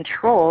take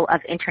control of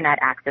internet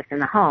access in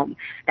the home.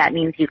 That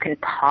means you can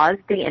pause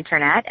the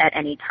internet at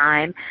any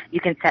time.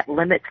 You can set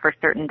limits for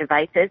certain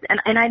devices.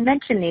 And I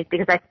mention these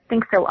because I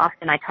think so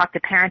often I talk to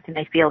parents and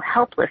they feel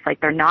helpless,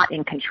 like they're not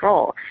in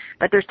control.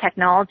 But there's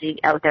technology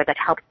out there that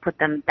helps put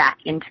them back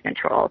into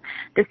control.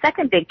 The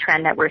second big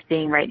trend that we're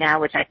seeing right now,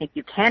 which I think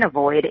you can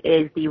avoid,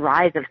 is the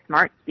rise of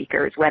smart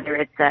speakers, whether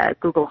it's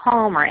Google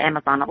Home or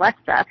Amazon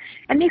Alexa.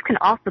 And these can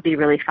also be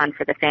really fun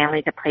for the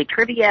family to play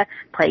trivia,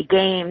 play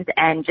games,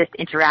 and just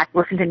interact,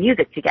 listen to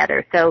music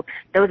together. So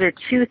those are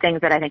two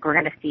things that I think we're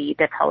going to see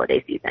this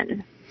holiday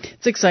season.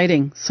 It's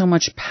exciting. So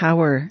much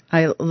power.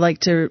 I like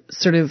to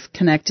sort of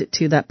connect it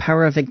to that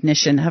power of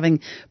ignition.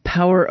 Having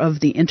power of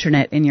the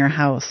internet in your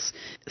house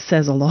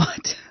says a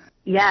lot.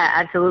 Yeah,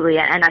 absolutely.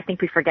 And I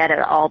think we forget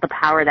all the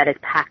power that is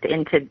packed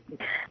into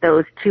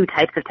those two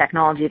types of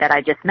technology that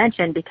I just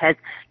mentioned because,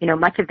 you know,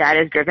 much of that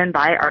is driven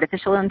by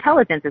artificial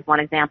intelligence is one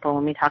example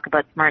when we talk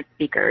about smart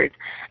speakers.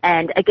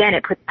 And again,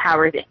 it puts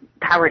power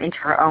into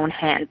our own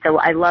hands. So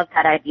I love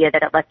that idea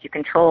that it lets you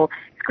control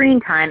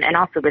screen time, and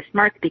also with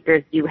smart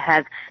speakers, you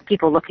have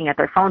people looking at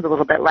their phones a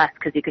little bit less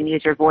because you can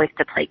use your voice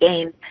to play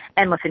games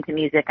and listen to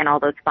music and all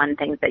those fun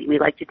things that we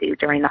like to do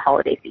during the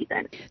holiday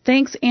season.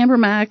 Thanks, Amber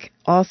Mack,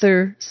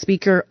 author,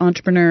 speaker,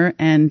 entrepreneur,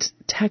 and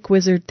tech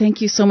wizard.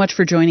 Thank you so much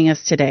for joining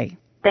us today.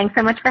 Thanks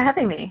so much for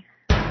having me.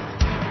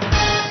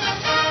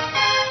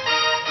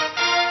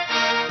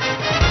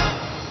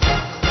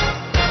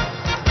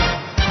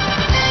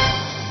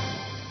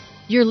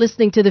 You're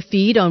listening to The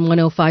Feed on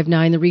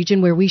 105.9 The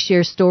Region, where we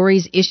share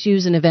stories,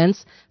 issues, and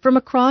events from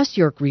across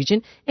York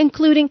Region,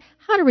 including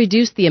how to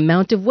reduce the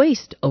amount of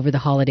waste over the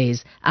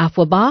holidays.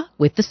 Afwaba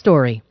with the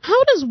story.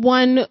 How does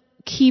one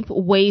keep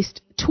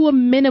waste to a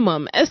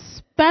minimum,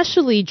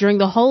 especially during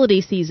the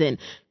holiday season?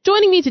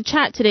 Joining me to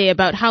chat today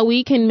about how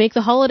we can make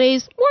the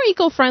holidays more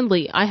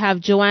eco-friendly, I have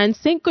Joanne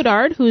St.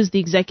 Goddard, who is the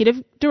Executive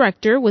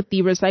Director with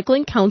the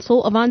Recycling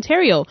Council of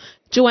Ontario.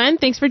 Joanne,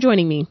 thanks for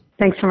joining me.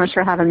 Thanks so much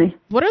for having me.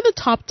 What are the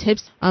top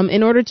tips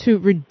in order to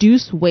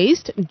reduce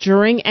waste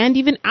during and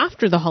even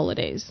after the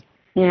holidays?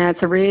 Yeah,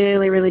 it's a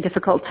really, really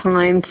difficult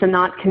time to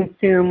not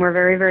consume. We're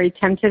very, very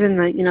tempted,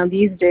 and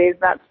these days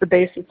that's the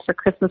basis for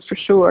Christmas for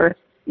sure.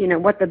 You know,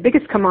 what the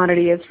biggest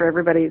commodity is for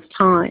everybody is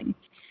time.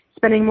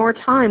 Spending more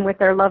time with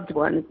their loved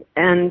ones.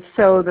 And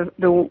so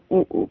the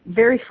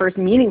very first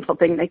meaningful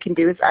thing they can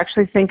do is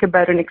actually think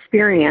about an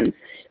experience.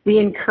 We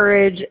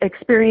encourage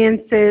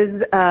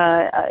experiences,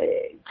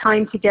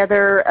 time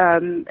together,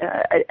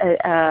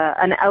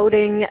 an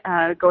outing,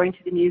 going to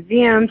the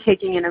museum,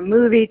 taking in a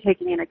movie,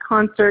 taking in a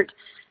concert.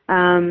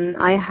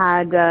 I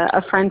had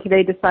a friend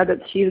today decide that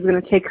she was going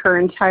to take her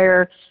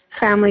entire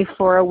family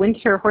for a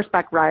winter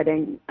horseback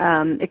riding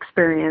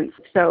experience.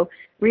 So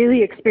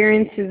really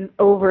experiences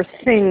over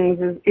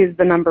things is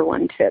the number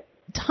one tip.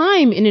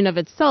 Time in and of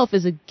itself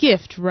is a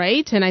gift,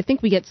 right? And I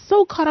think we get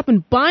so caught up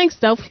in buying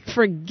stuff, we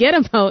forget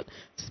about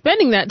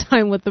spending that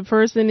time with the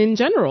person in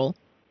general.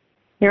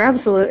 You're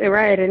absolutely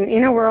right. And,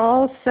 we're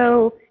all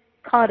so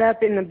caught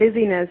up in the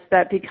busyness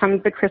that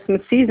becomes the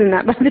Christmas season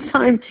that by the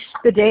time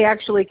the day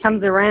actually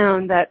comes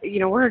around that,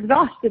 we're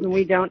exhausted and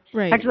we don't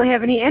actually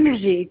have any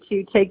energy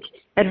to take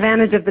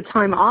advantage of the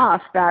time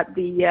off that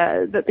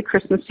the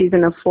Christmas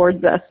season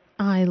affords us.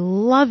 I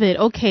love it.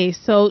 Okay,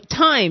 so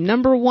time,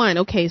 number one.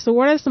 Okay, so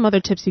what are some other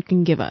tips you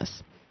can give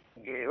us?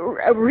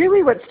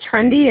 Really what's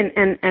trendy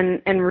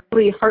and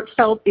really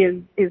heartfelt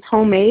is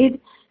homemade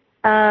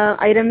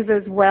items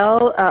as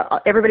well.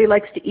 Everybody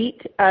likes to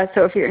eat,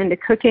 so if you're into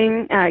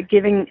cooking,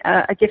 giving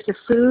a gift of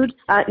food,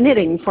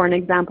 knitting, for an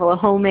example, a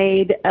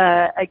homemade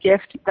a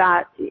gift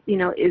that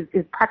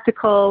is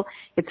practical,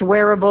 it's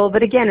wearable,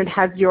 but again, it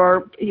has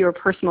your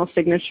personal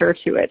signature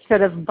to it.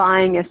 Instead of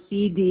buying a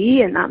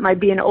CD, and that might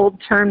be an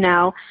old term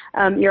now,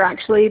 you're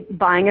actually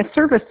buying a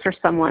service for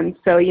someone.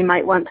 So you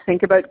might want to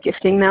think about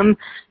gifting them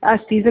a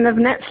season of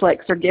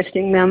Netflix or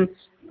gifting them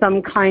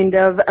some kind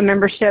of a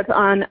membership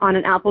on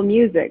an Apple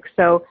Music.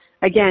 So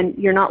again,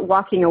 you're not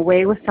walking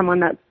away with someone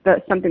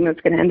that's something that's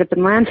going to end up in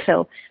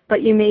landfill,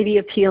 but you may be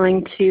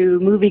appealing to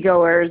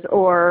moviegoers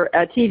or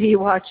TV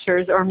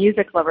watchers or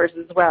music lovers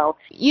as well.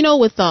 You know,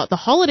 with the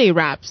holiday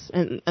wraps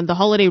and the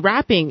holiday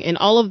wrapping and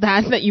all of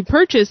that you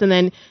purchase, and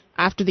then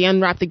after they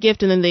unwrap the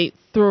gift and then they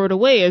throw it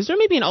away, is there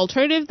maybe an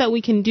alternative that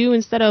we can do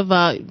instead of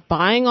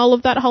buying all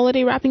of that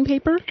holiday wrapping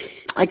paper?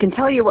 I can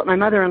tell you what my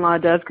mother-in-law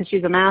does because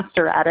she's a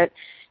master at it.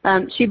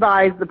 She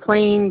buys the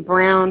plain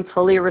brown,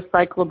 fully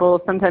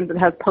recyclable, sometimes it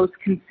has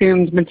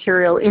post-consumed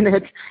material in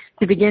it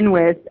to begin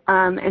with,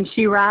 and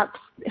she wraps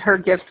her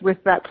gifts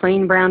with that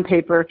plain brown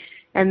paper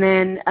and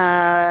then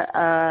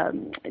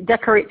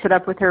decorates it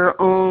up with her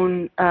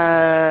own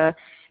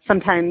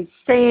sometimes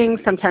sayings,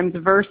 sometimes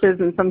verses,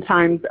 and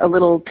sometimes a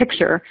little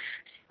picture.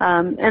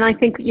 And I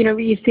think,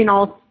 you've seen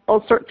all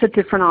sorts of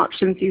different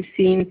options. You've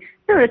seen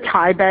there are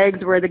tie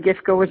bags where the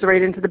gift goes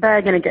right into the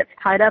bag and it gets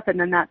tied up and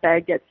then that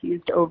bag gets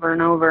used over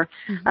and over.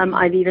 Mm-hmm.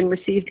 I've even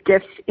received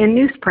gifts in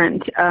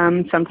newsprint.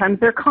 Sometimes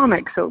they're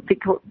comics, so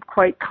it's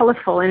quite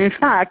colorful. And in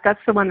fact,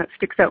 that's the one that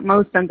sticks out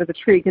most under the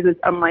tree because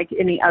it's unlike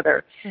any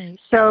other. Right.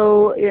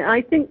 So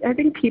I think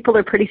people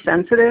are pretty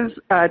sensitive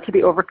to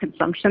the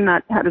overconsumption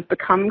that has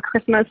become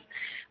Christmas.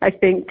 I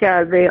think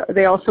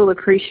they also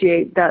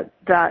appreciate that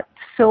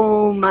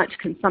so much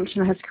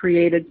consumption has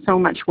created so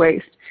much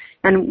waste.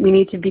 And we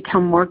need to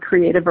become more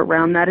creative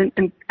around that.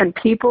 And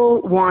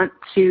people want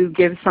to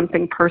give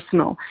something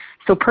personal.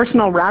 So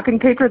personal wrapping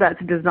paper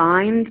that's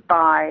designed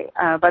by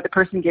the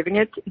person giving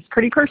it is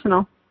pretty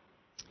personal.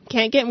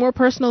 Can't get more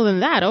personal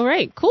than that. All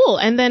right, cool.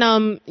 And then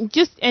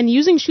and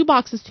using shoe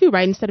boxes too,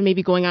 right? Instead of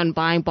maybe going out and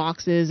buying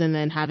boxes and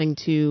then having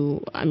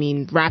to,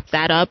 wrap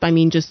that up.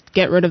 Just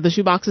get rid of the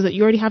shoe boxes that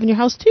you already have in your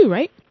house too,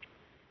 right?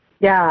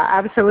 Yeah,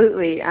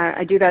 absolutely.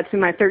 I do that to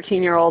my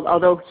 13-year-old,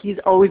 although he's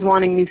always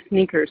wanting new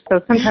sneakers. So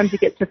sometimes he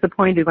gets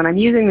disappointed when I'm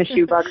using the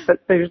shoebox,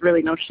 but there's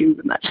really no shoes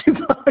in that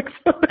shoebox.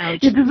 So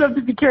you just have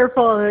to be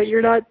careful that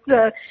you're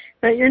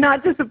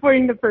not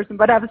disappointing the person.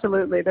 But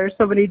absolutely, there's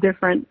so many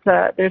different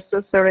so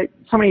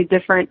many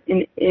different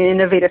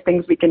innovative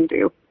things we can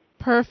do.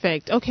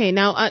 Perfect. Okay,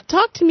 now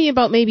talk to me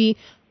about maybe.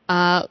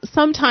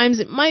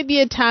 Sometimes it might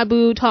be a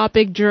taboo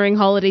topic during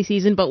holiday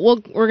season, but we're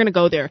going to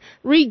go there.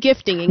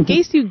 Re-gifting, in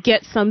case you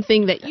get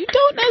something that you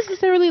don't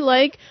necessarily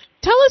like,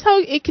 tell us how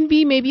it can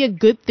be maybe a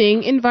good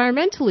thing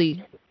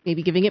environmentally,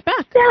 maybe giving it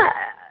back. Yeah,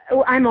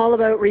 I'm all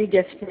about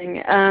re-gifting,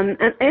 and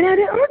I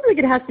don't think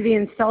it has to be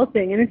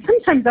insulting. And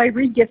sometimes I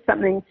re-gift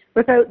something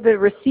without the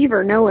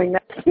receiver knowing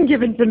that's been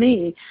given to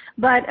me.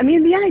 But,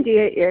 the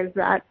idea is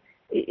that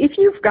if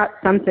you've got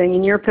something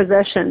in your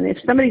possession, if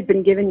somebody's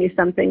been giving you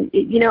something,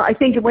 I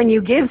think when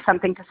you give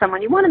something to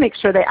someone, you want to make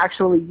sure they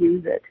actually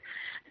use it.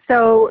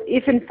 So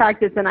if in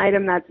fact it's an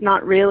item that's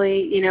not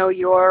really,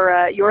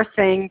 your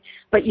thing,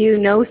 but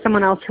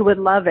someone else who would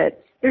love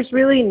it, there's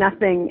really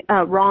nothing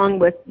wrong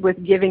with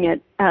giving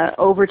it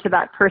over to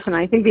that person.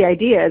 I think the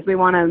idea is we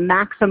want to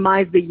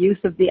maximize the use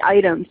of the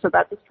item so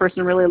that this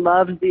person really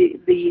loves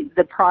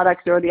the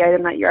product or the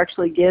item that you're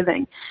actually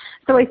giving.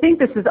 So I think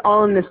this is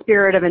all in the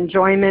spirit of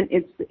enjoyment.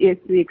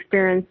 It's the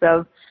experience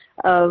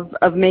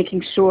of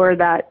making sure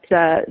that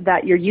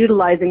you're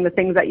utilizing the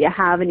things that you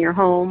have in your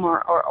home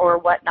or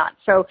whatnot.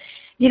 So,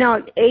 you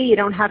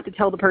don't have to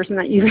tell the person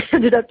that you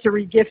ended up to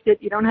re-gift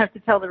it. You don't have to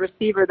tell the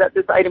receiver that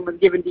this item was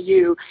given to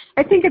you.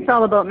 I think it's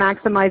all about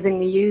maximizing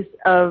the use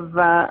of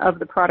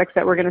the products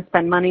that we're going to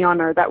spend money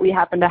on or that we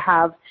happen to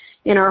have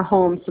in our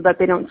home so that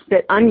they don't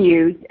sit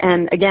unused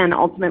and, again,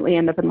 ultimately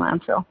end up in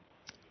landfill.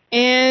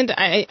 And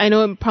I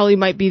know it probably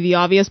might be the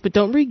obvious, but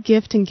don't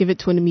re-gift and give it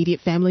to an immediate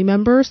family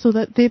member so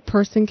that the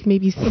person can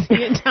maybe see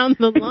it down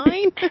the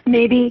line.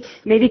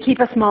 Maybe keep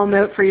a small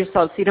note for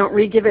yourself so you don't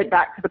re-give it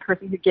back to the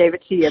person who gave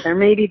it to you. There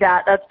may be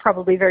that's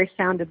probably very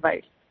sound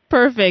advice.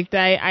 Perfect.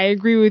 I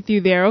agree with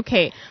you there.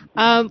 Okay.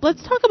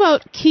 Let's talk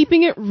about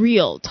keeping it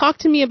real. Talk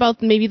to me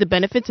about maybe the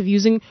benefits of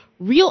using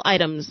real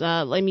items. For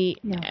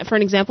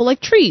an example,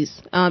 like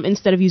trees,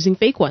 instead of using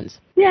fake ones.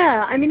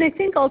 Yeah, I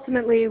think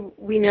ultimately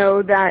we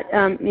know that,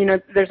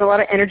 there's a lot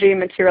of energy and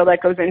material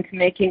that goes into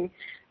making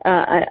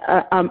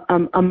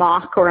a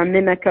mock or a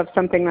mimic of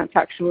something that's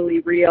actually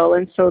real.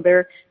 And so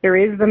there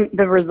is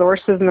the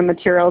resources and the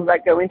materials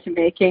that go into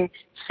making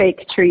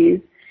fake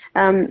trees.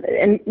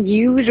 And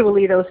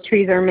usually those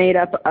trees are made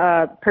up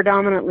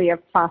predominantly of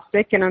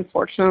plastic, and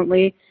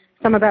unfortunately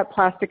some of that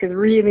plastic is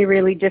really,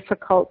 really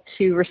difficult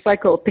to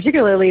recycle,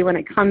 particularly when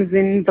it comes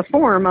in the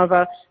form of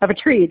a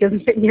tree. It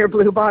doesn't fit in your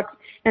blue box,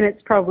 and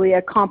it's probably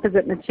a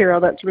composite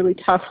material that's really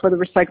tough for the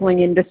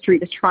recycling industry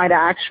to try to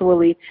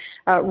actually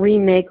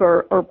remake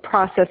or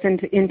process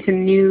into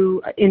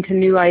new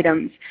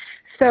items.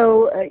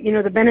 So,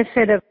 the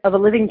benefit of a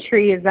living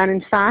tree is that,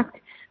 in fact,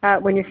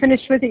 when you're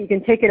finished with it, you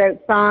can take it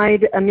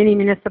outside. Many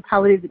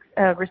municipalities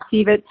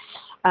receive it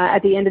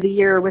at the end of the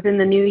year or within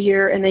the new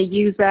year, and they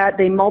use that.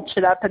 They mulch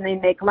it up, and they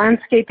make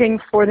landscaping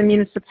for the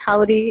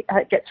municipality.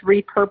 It gets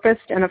repurposed,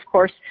 and of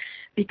course,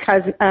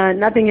 because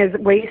nothing is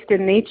waste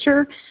in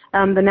nature.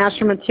 The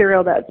natural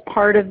material that's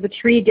part of the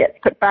tree gets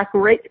put back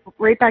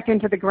right back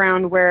into the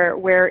ground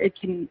where it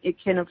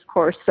can of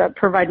course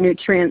provide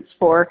nutrients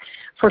for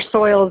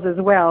soils as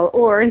well.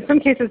 Or in some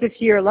cases, if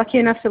you're lucky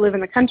enough to live in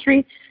the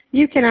country,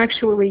 you can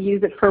actually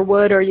use it for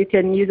wood, or you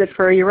can use it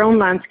for your own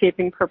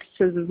landscaping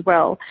purposes as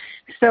well.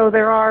 So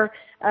there are,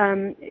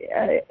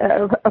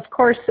 of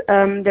course,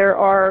 there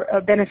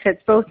are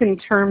benefits both in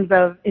terms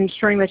of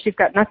ensuring that you've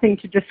got nothing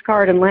to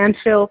discard in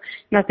landfill,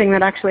 nothing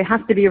that actually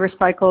has to be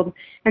recycled,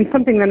 and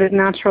something that is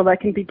natural that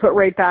can be put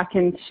right back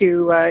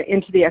into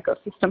the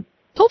ecosystem.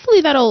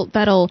 Hopefully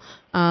that'll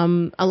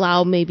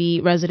allow maybe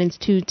residents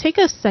to take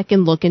a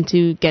second look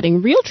into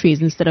getting real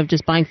trees instead of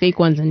just buying fake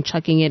ones and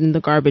chucking it in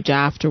the garbage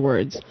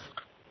afterwards.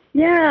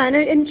 Yeah,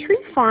 and tree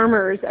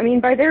farmers, I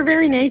mean, by their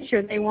very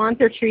nature, they want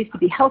their trees to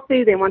be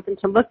healthy, they want them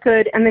to look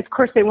good, and of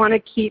course they want to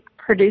keep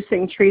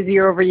producing trees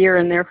year over year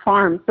in their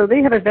farm. So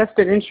they have a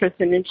vested interest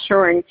in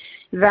ensuring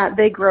that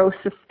they grow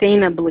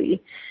sustainably.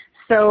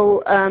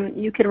 So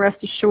you can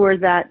rest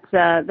assured that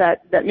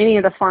many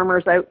of the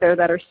farmers out there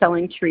that are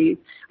selling trees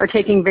are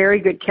taking very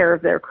good care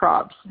of their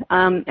crops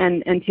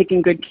and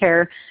taking good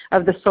care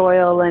of the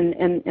soil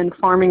and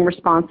farming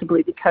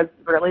responsibly, because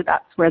really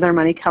that's where their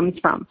money comes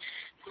from.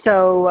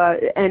 So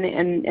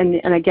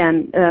and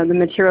again, the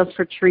materials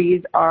for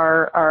trees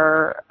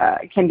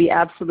can be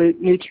absolute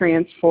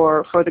nutrients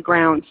for the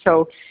ground.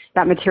 So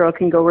that material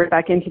can go right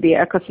back into the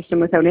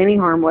ecosystem without any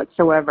harm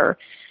whatsoever.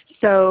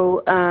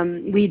 So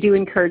we do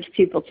encourage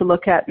people to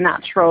look at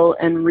natural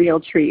and real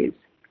trees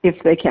if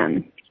they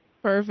can.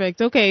 Perfect.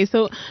 Okay,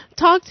 so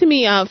talk to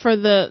me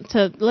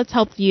let's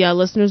help the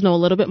listeners know a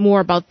little bit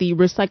more about the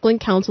Recycling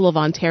Council of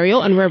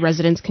Ontario and where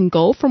residents can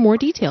go for more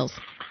details.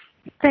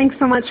 Thanks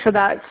so much for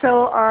that.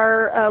 So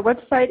our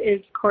website is,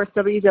 of course,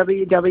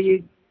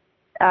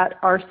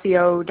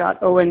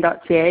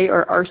 www.rco.on.ca,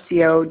 or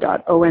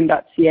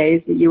rco.on.ca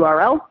is the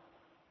URL.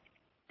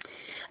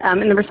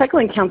 And the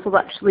Recycling Council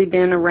has actually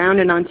been around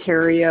in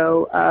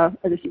Ontario.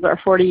 This is our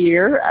 40th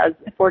year as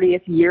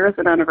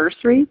an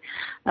anniversary.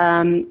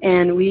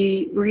 And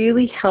we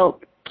really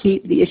help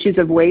keep the issues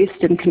of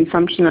waste and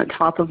consumption at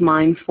top of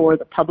mind for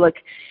the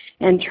public,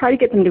 and try to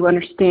get them to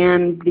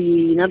understand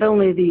not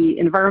only the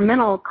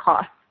environmental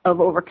costs of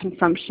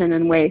overconsumption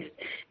and waste,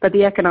 but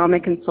the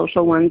economic and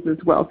social ones as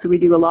well. So we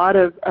do a lot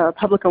of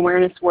public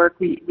awareness work.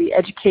 We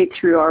educate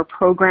through our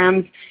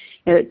programs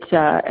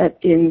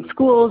in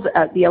schools,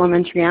 at the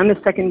elementary and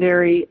the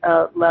secondary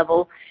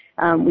level.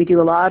 We do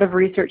a lot of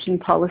research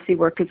and policy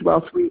work as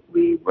well. So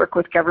we work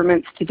with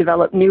governments to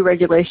develop new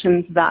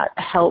regulations that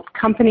help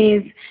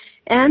companies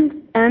and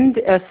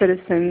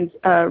citizens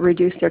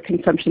reduce their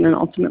consumption and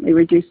ultimately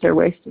reduce their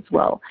waste as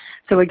well.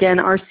 So again,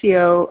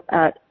 rco.on.ca,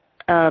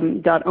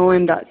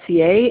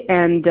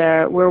 and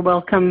we're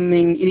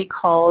welcoming any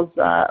calls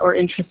or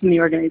interest in the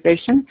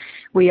organization.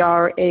 We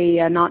are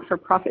a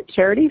not-for-profit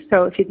charity,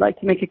 so if you'd like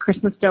to make a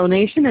Christmas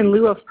donation in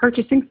lieu of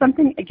purchasing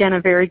something, again,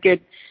 a very good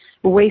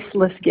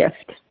wasteless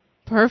gift.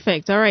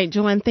 Perfect. All right,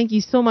 Joanne, thank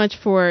you so much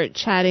for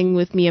chatting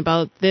with me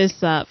about this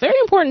very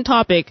important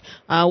topic,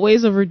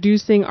 ways of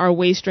reducing our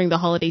waste during the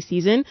holiday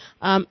season.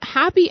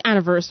 Happy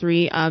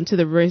anniversary to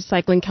the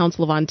Recycling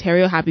Council of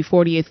Ontario. Happy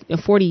 40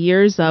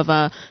 years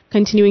of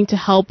continuing to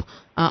help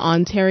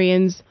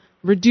Ontarians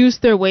reduce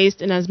their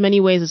waste in as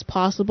many ways as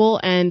possible.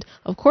 And,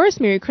 of course,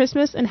 Merry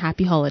Christmas and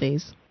Happy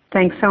Holidays.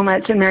 Thanks so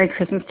much, and Merry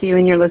Christmas to you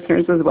and your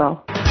listeners as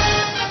well.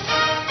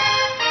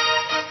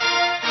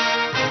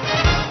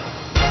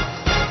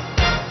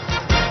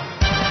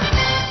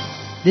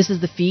 This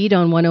is the feed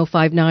on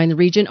 105.9 The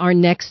Region. Our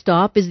next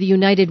stop is the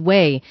United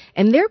Way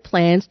and their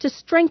plans to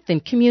strengthen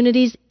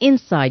communities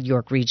inside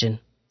York Region.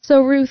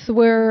 So, Ruth,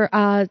 we're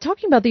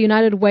talking about the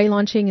United Way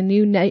launching a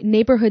new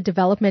neighborhood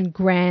development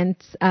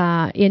grant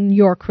in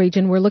York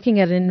Region. We're looking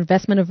at an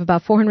investment of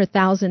about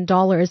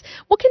 $400,000.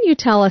 What can you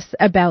tell us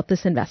about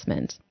this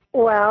investment?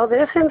 Well,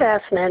 this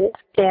investment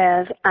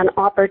is an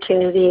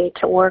opportunity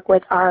to work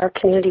with our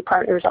community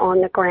partners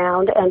on the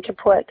ground and to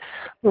put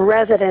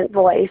resident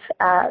voice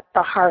at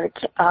the heart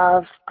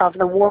of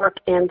the work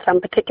in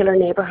some particular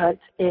neighborhoods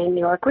in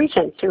York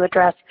Region to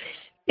address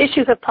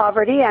issues of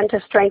poverty and to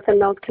strengthen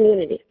those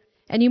communities.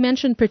 And you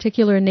mentioned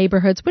particular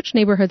neighborhoods. Which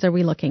neighborhoods are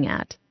we looking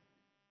at?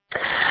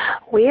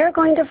 We are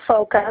going to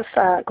focus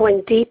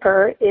going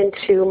deeper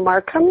into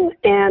Markham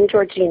and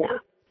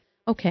Georgina.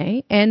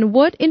 Okay. And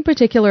what in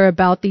particular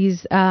about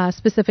these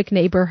specific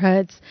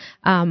neighborhoods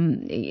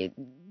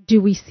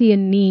do we see a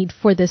need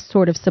for this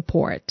sort of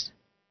support?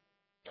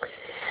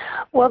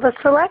 Well,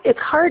 it's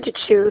hard to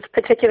choose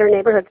particular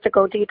neighborhoods to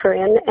go deeper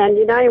in, and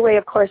United Way,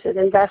 of course, is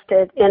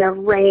invested in a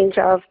range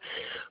of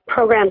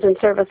programs and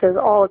services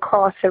all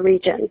across the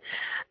region.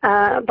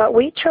 But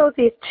we chose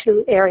these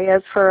two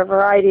areas for a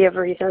variety of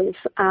reasons.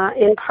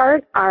 In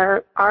part,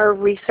 our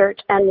research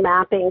and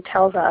mapping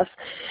tells us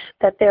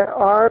that there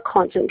are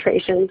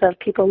concentrations of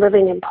people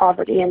living in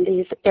poverty in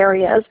these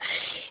areas,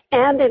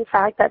 and in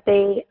fact that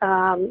they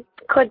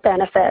could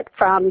benefit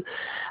from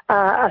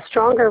a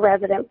stronger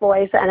resident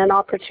voice and an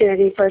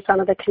opportunity for some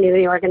of the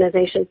community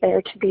organizations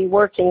there to be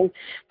working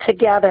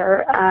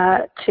together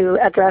to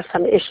address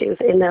some issues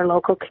in their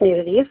local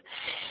communities.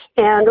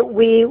 And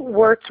we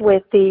worked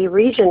with the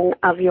Region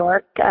of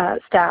York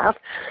staff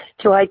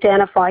to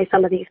identify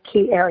some of these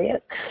key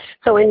areas.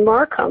 So in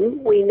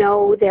Markham, we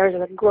know there's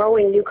a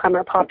growing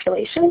newcomer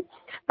population,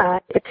 in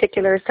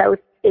particular South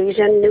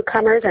Asian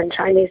newcomers and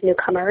Chinese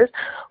newcomers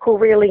who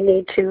really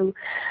need to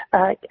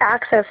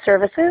access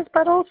services,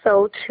 but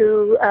also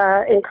to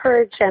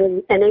encourage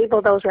and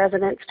enable those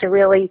residents to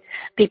really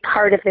be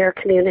part of their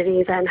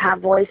communities and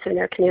have voice in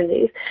their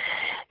communities.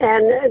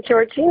 And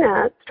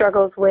Georgina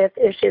struggles with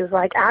issues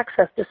like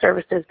access to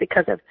services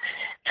because of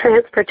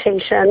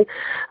transportation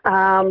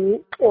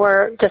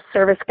or just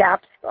service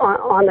gaps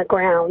on the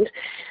ground.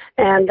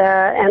 And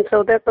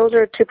so those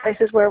are two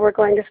places where we're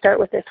going to start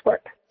with this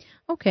work.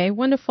 Okay,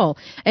 wonderful.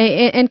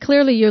 And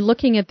clearly you're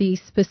looking at the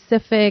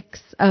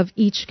specifics of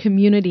each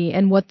community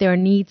and what their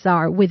needs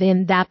are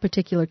within that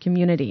particular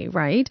community,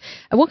 right?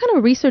 What kind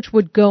of research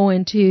would go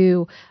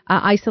into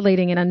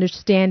isolating and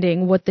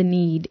understanding what the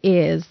need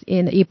is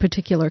in a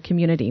particular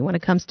community when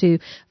it comes to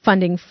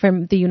funding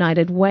from the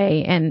United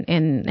Way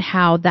and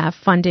how that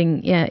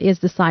funding is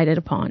decided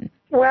upon?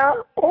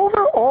 Well,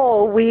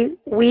 overall, we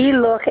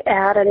look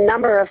at a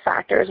number of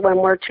factors when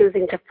we're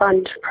choosing to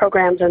fund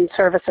programs and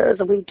services.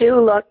 We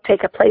do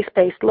take a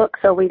place-based look,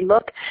 so we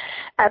look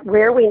at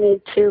where we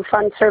need to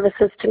fund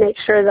services to make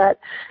sure that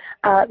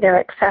they're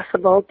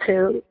accessible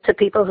to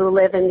people who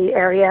live in the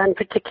area, and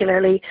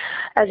particularly,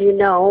 as you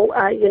know,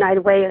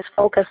 United Way is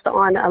focused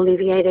on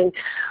alleviating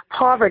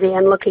poverty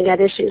and looking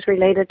at issues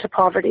related to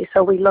poverty,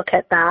 so we look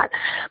at that.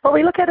 But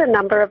we look at a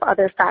number of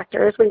other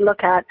factors. We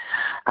look at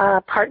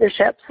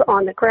partnerships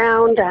on the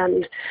ground,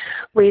 and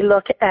we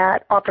look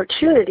at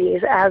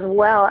opportunities as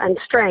well and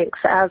strengths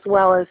as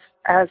well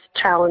as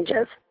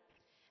challenges.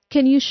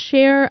 Can you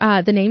share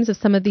the names of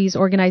some of these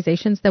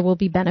organizations that will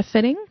be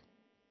benefiting?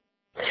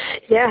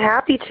 Yeah,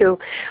 happy to.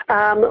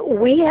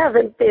 We have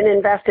been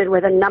invested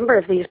with a number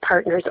of these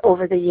partners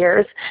over the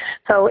years,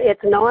 so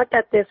it's not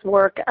that this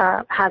work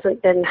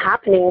hasn't been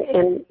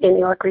happening in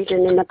York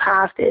Region in the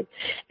past.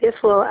 This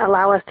will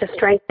allow us to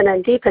strengthen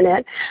and deepen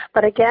it.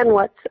 But again,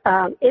 what's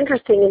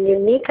interesting and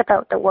unique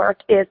about the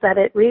work is that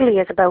it really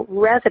is about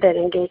resident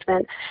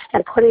engagement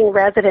and putting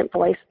resident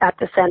voice at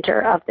the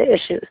center of the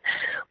issues.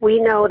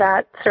 We know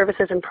that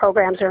services and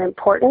programs are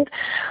important,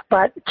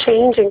 but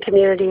change in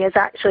community is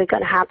actually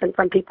going to happen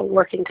from people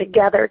working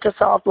together to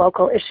solve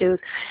local issues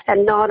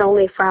and not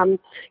only from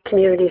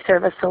community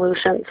service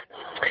solutions.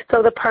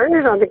 So the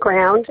partners on the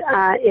ground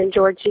in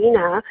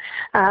Georgina,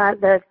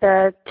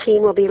 the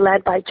team will be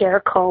led by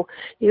Jericho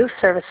Youth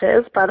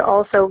Services, but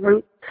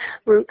also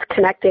Roots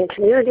Connecting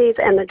Communities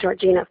and the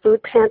Georgina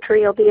Food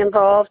Pantry will be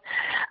involved.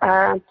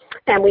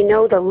 And we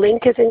know the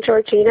Link is in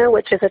Georgina,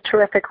 which is a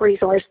terrific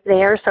resource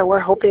there, so we're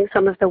hoping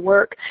some of the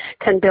work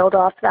can build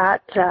off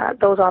that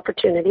those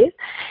opportunities.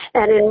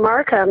 And in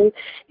Markham,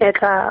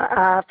 it's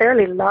a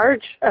fairly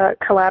large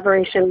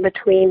collaboration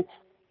between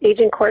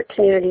Agincourt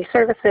Community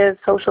Services,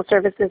 Social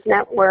Services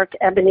Network,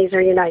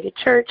 Ebenezer United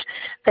Church,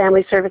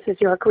 Family Services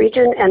York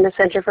Region, and the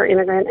Center for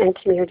Immigrant and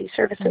Community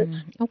Services.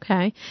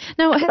 Okay.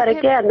 Now, but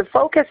again, the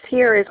focus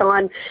here is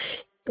on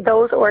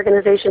those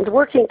organizations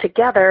working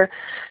together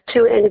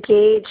to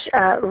engage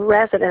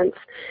residents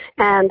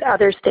and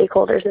other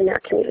stakeholders in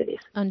their communities.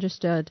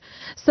 Understood.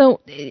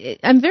 So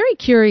I'm very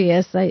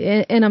curious,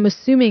 and I'm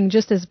assuming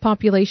just as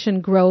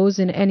population grows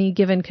in any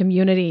given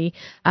community,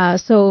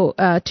 so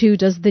too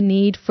does the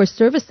need for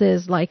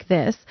services like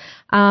this.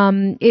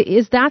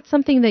 Is that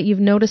something that you've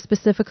noticed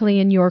specifically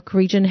in York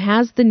Region?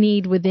 Has the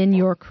need within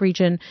York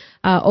Region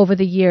over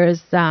the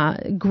years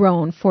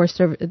grown for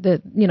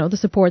the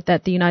support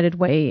that the United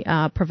Way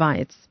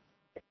provides?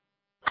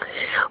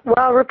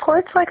 Well,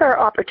 reports like our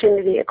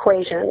opportunity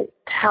equation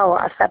tell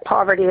us that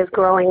poverty is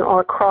growing all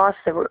across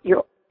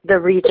the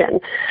region.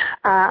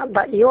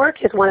 But York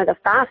is one of the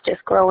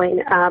fastest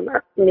growing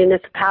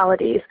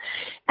municipalities.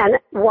 And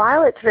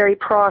while it's very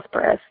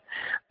prosperous,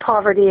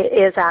 poverty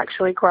is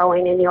actually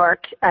growing in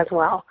York as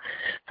well.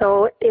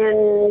 So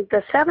in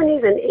the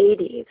 70s and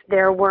 80s,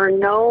 there were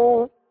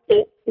no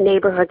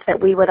neighborhoods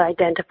that we would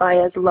identify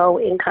as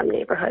low-income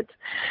neighborhoods.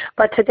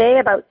 But today,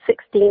 about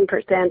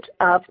 16%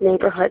 of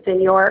neighborhoods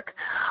in York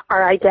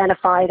are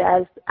identified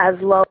as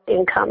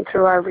low-income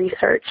through our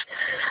research.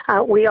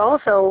 We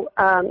also,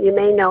 you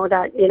may know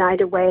that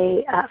United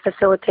Way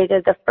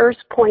facilitated the first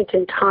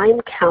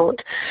point-in-time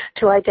count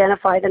to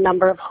identify the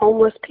number of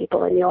homeless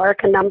people in York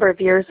a number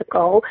of years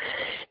ago.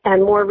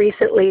 And more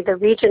recently, the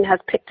region has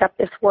picked up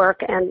this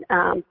work and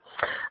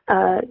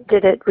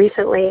did it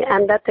recently,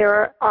 and that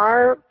there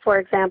are, for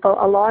example,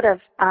 a lot of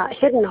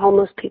hidden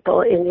homeless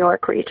people in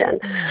York Region.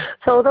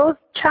 So those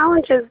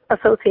challenges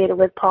associated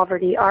with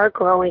poverty are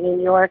growing in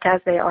York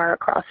as they are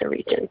across the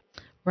region.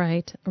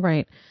 Right.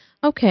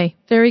 Okay,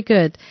 very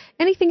good.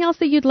 Anything else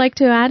that you'd like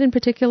to add in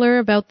particular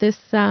about this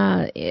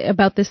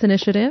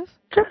initiative?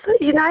 Just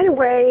United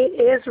Way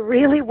is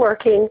really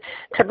working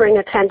to bring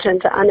attention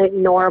to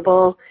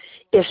unignorable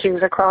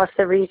issues across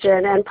the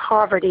region, and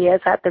poverty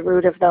is at the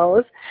root of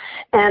those.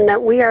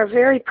 And we are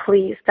very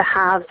pleased to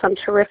have some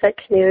terrific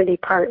community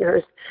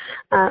partners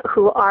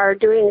who are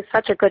doing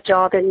such a good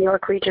job in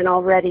York Region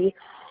already.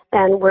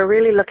 And we're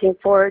really looking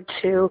forward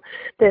to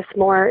this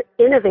more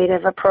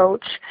innovative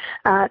approach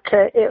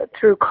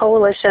through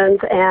coalitions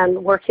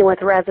and working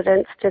with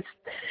residents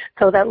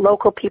so that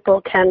local people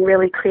can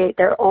really create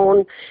their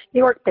own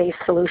York-based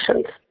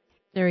solutions.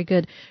 Very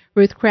good.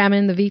 Ruth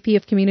Crammon, the VP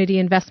of Community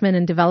Investment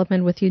and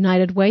Development with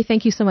United Way,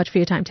 thank you so much for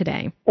your time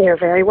today. You're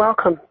very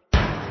welcome.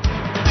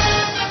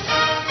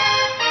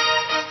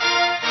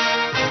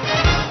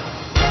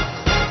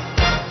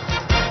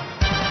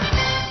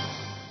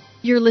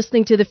 You're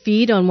listening to The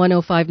Feed on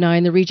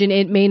 105.9 The Region.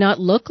 It may not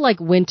look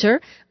like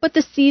winter, but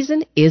the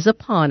season is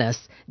upon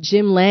us.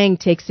 Jim Lang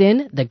takes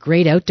in the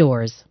great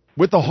outdoors.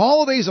 With the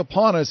holidays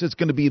upon us, it's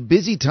going to be a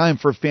busy time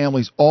for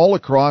families all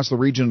across the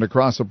region and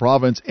across the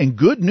province. And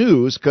good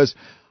news, because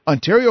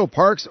Ontario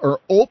parks are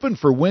open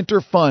for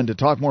winter fun. To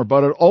talk more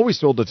about it, always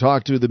thrilled to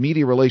talk to the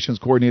Media Relations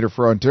Coordinator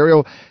for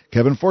Ontario,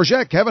 Kevin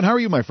Forget. Kevin, how are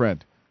you, my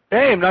friend?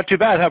 Hey, I'm not too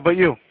bad. How about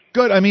you?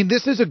 Good. I mean,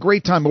 this is a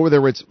great time over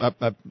there. It's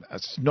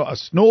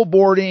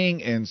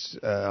snowboarding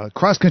and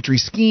cross-country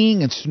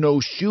skiing and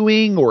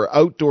snowshoeing or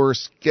outdoor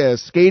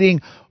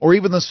skating or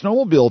even the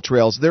snowmobile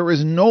trails. There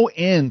is no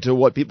end to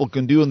what people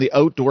can do in the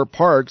outdoor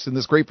parks in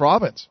this great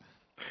province.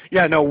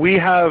 Yeah, no, we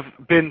have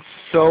been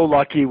so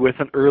lucky with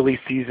an early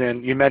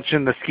season. You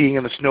mentioned the skiing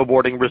and the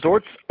snowboarding.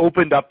 Resorts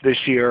opened up this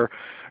year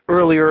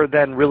earlier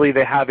than really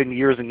they have in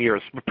years and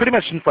years, pretty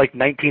much since like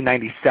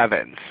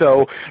 1997.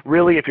 So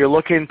really, if you're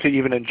looking to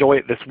even enjoy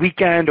it this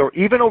weekend or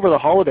even over the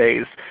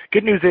holidays,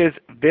 good news is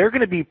they're going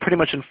to be pretty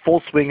much in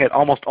full swing at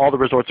almost all the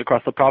resorts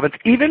across the province.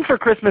 Even for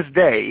Christmas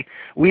Day,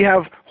 we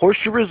have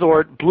Horseshoe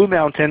Resort, Blue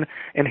Mountain,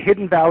 and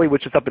Hidden Valley,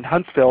 which is up in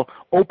Huntsville,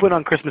 open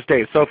on Christmas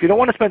Day. So if you don't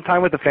want to spend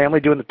time with the family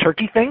doing the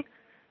turkey thing,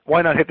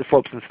 why not hit the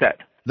slopes instead?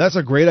 That's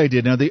a great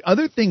idea. Now, the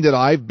other thing that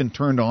I've been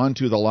turned on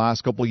to the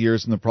last couple of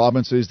years in the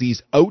province is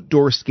these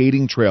outdoor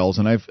skating trails,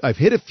 and I've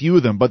hit a few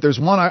of them, but there's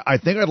one I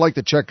think I'd like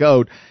to check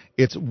out.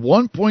 It's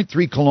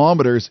 1.3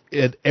 kilometers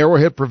at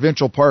Arrowhead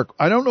Provincial Park.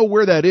 I don't know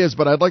where that is,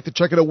 but I'd like to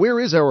check it out. Where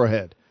is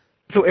Arrowhead?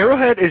 So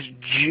Arrowhead is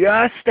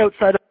just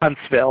outside of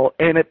Huntsville,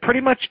 and it pretty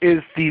much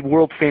is the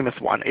world-famous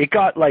one. It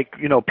got,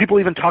 people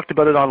even talked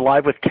about it on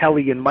Live with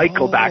Kelly and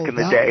Michael back in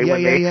the day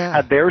when they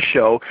had their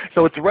show.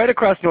 So it's right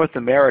across North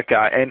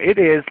America, and it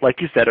is,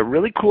 like you said, a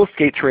really cool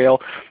skate trail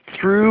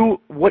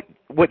through what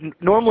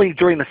normally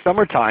during the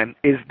summertime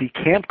is the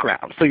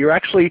campground. So you're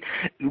actually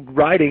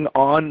riding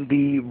on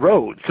the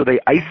road. So they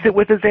ice it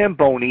with a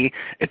Zamboni.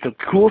 It's a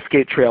cool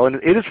skate trail, and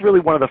it is really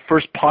one of the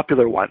first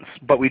popular ones.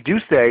 But we do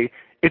say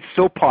it's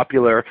so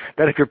popular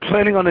that if you're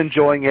planning on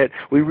enjoying it,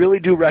 we really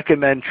do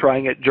recommend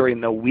trying it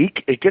during the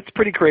week. It gets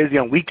pretty crazy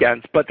on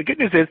weekends, but the good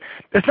news is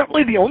it's not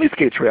really the only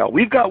skate trail.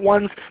 We've got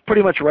ones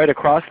pretty much right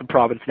across the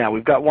province now.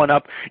 We've got one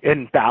up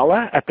in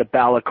Bala at the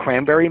Bala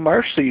Cranberry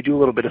Marsh, so you do a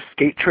little bit of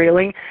skate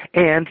trailing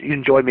and you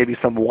enjoy maybe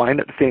some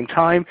wine at the same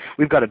time.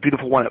 We've got a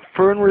beautiful one at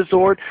Fern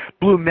Resort.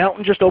 Blue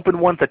Mountain just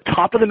opened one at the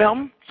top of the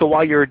mountain, so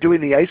while you're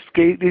doing the ice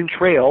skating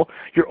trail,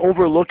 you're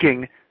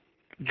overlooking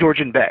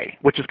Georgian Bay,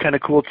 which is kind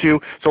of cool too.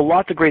 So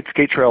lots of great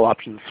skate trail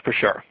options for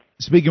sure.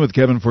 Speaking with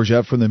Kevin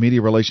Forget from the Media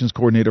Relations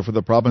Coordinator for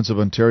the Province of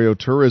Ontario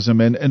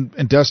Tourism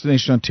and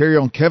Destination Ontario.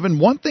 And Kevin,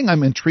 one thing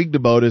I'm intrigued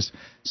about is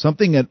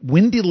something at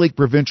Windy Lake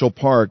Provincial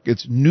Park.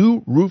 It's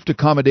new roofed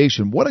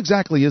accommodation. What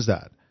exactly is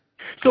that?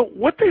 So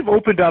what they've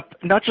opened up,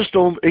 not just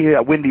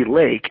at Windy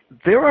Lake,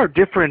 there are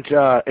different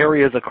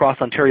areas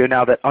across Ontario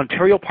now that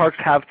Ontario parks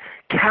have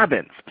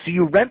cabins. So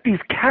you rent these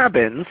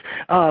cabins,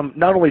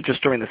 not only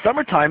just during the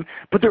summertime,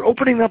 but they're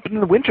opening up in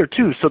the winter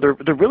too. So they're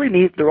really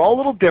neat. They're all a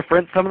little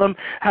different. Some of them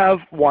have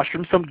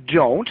washrooms, some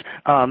don't.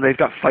 They've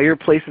got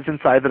fireplaces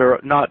inside that are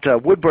not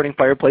wood-burning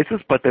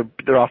fireplaces, but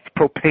they're off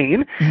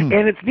propane. Mm-hmm.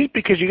 And it's neat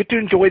because you get to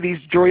enjoy these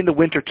during the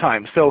winter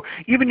time. So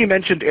even you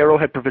mentioned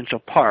Arrowhead Provincial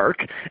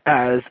Park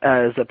as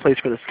a place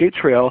for the skate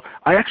trail.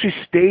 I actually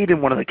stayed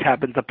in one of the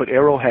cabins up at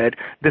Arrowhead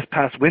this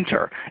past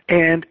winter.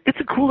 And it's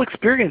a cool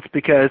experience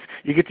because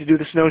you get to do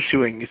the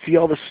snowshoeing. You see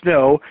all the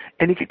snow,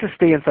 and you get to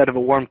stay inside of a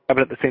warm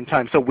cabin at the same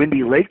time. So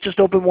Windy Lake just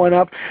opened one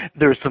up.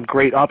 There's some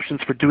great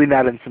options for doing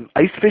that and some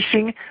ice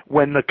fishing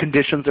when the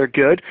conditions are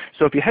good.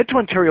 So if you head to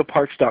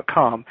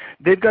OntarioParks.com,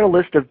 they've got a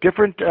list of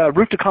different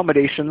roofed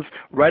accommodations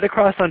right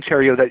across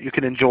Ontario that you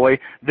can enjoy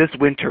this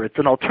winter. It's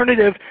an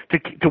alternative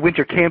to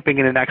winter camping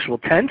in an actual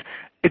tent.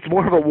 It's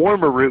more of a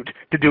warmer route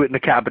to do it in the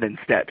cabin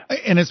instead.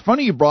 And it's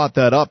funny you brought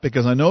that up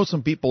because I know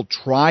some people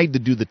tried to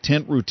do the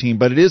tent routine,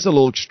 but it is a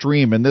little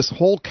extreme. And this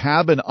whole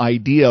cabin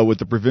idea with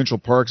the Provincial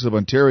Parks of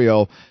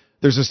Ontario,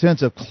 there's a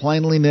sense of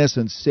cleanliness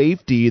and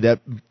safety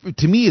that,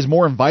 to me, is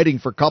more inviting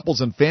for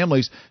couples and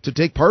families to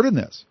take part in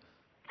this.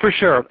 For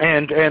sure,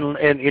 and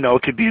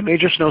it could be a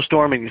major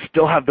snowstorm, and you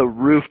still have the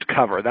roofed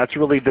cover. That's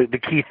really the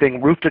key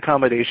thing: roofed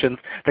accommodations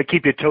that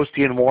keep you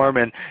toasty and warm.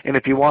 And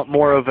if you want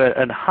more of a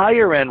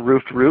higher end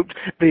roofed,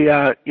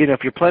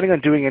 if you're planning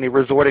on doing any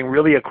resorting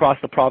really across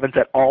the province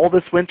at all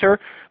this winter,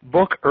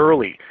 book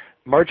early.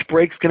 March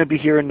break's going to be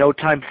here in no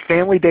time.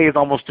 Family Day is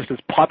almost just as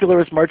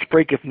popular as March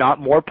break, if not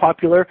more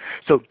popular.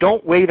 So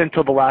don't wait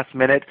until the last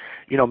minute.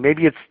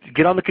 Maybe it's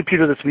get on the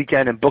computer this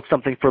weekend and book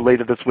something for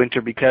later this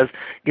winter because,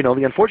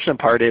 the unfortunate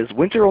part is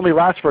winter only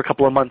lasts for a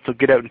couple of months, so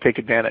get out and take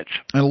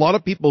advantage. And a lot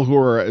of people who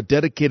are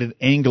dedicated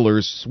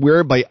anglers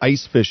swear by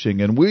ice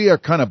fishing, and we are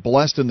kind of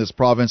blessed in this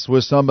province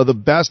with some of the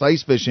best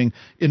ice fishing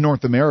in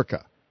North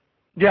America.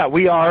 Yeah,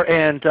 we are,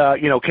 and,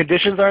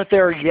 conditions aren't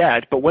there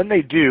yet, but when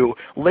they do,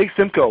 Lake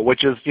Simcoe,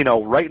 which is,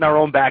 right in our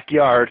own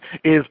backyard,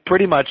 is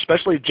pretty much,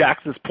 especially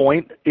Jackson's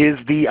Point, is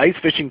the ice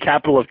fishing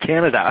capital of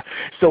Canada.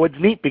 So it's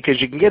neat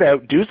because you can get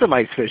out, do some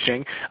ice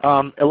fishing.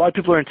 A lot of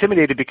people are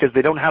intimidated because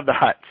they don't have the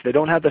huts. They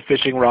don't have the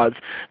fishing rods.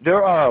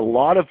 There are a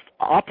lot of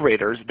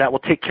operators that will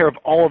take care of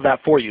all of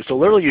that for you. So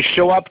literally you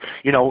show up,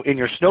 in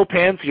your snow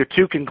pants, your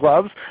toque and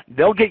gloves.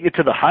 They'll get you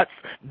to the huts.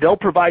 They'll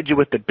provide you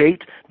with the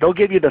bait. They'll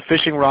give you the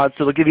fishing rods.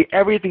 So they'll give you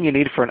everything you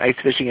need for an ice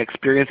fishing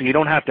experience, and you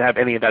don't have to have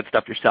any of that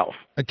stuff yourself.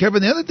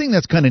 Kevin, the other thing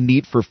that's kind of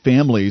neat for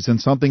families and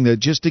something that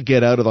just to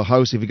get out of the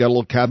house if you got a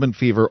little cabin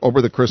fever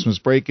over the Christmas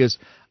break is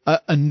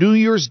a New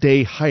Year's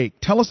Day hike.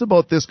 Tell us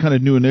about this kind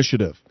of new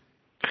initiative.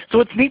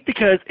 So it's neat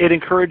because it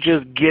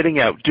encourages getting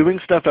out, doing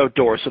stuff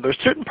outdoors. So there's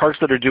certain parks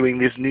that are doing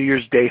this New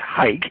Year's Day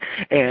hike,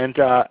 and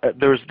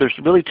there's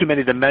really too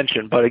many to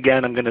mention. But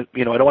again, I'm going to,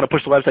 I don't want to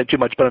push the website too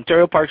much, but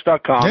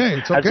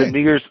OntarioParks.com has a New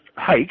Year's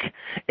hike,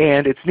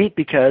 and it's neat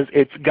because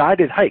it's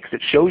guided hikes.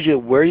 It shows you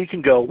where you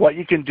can go, what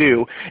you can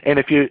do, and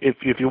if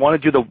you want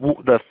to do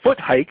the foot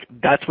hike,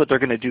 that's what they're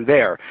going to do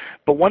there.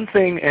 But one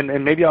thing, and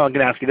maybe I'm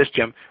going to ask you this,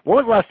 Jim, when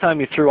was the last time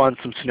you threw on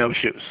some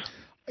snowshoes?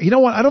 You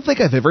know what? I don't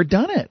think I've ever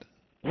done it.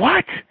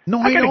 What? No,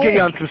 I got to get you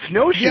on some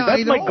snowshoes. Yeah,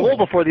 That's my goal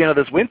before the end of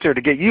this winter,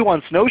 to get you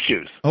on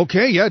snowshoes.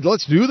 Okay, yeah,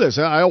 let's do this.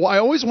 I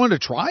always wanted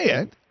to try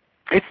it.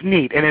 It's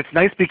neat, and it's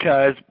nice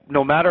because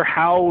no matter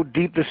how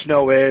deep the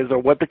snow is or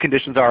what the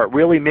conditions are, it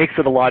really makes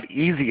it a lot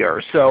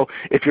easier. So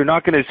if you're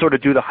not going to sort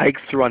of do the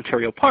hikes through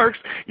Ontario parks,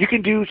 you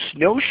can do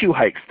snowshoe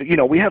hikes.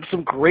 We have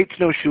some great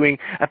snowshoeing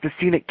at the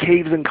Scenic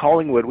Caves in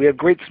Collingwood. We have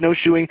great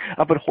snowshoeing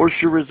up at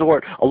Horseshoe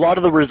Resort. A lot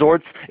of the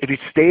resorts, if you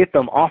stay at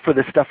them, offer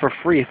this stuff for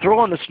free. Throw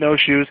on the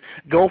snowshoes,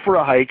 go for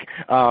a hike.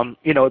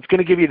 It's going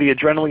to give you the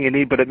adrenaline you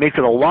need, but it makes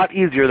it a lot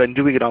easier than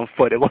doing it on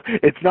foot.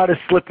 It's not as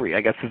slippery,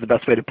 I guess is the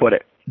best way to put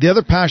it. The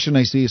other passion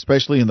I see,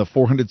 especially in the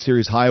 400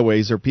 series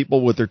highways, are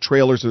people with their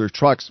trailers or their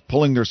trucks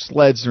pulling their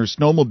sleds or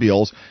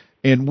snowmobiles.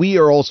 And we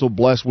are also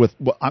blessed with,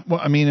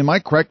 am I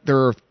correct? There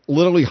are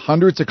literally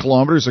hundreds of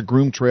kilometers of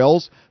groomed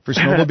trails for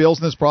snowmobiles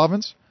in this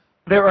province?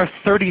 There are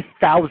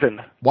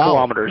 30,000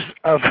 kilometers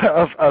of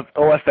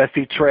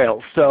OFSC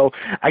trails. So,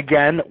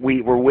 again,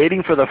 we're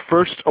waiting for the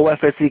first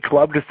OFSC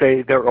club to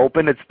say they're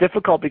open. It's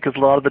difficult because a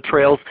lot of the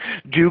trails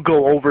do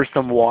go over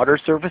some water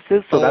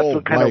surfaces, so that's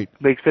what kind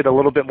of makes it a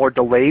little bit more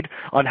delayed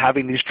on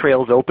having these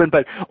trails open.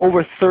 But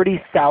over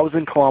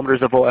 30,000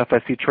 kilometers of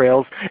OFSC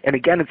trails. And,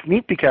 again, it's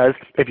neat because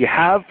if you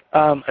have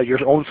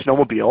your own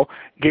snowmobile,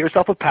 get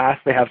yourself a pass.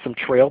 They have some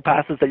trail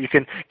passes that you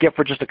can get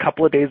for just a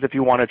couple of days if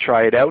you want to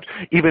try it out.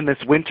 Even this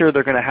winter,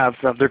 they're going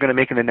to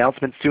make an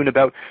announcement soon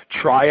about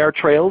Try Our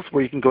Trails,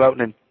 where you can go out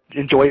and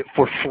enjoy it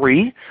for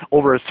free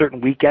over a certain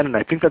weekend, and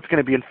I think that's going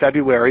to be in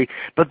February.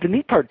 But the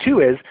neat part,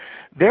 too, is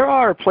there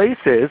are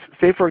places,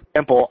 say, for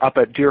example, up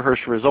at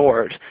Deerhurst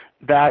Resort,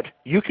 that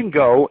you can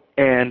go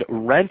and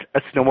rent a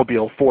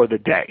snowmobile for the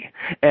day.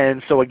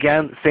 And so,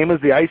 again, same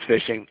as the ice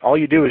fishing, all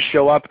you do is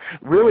show up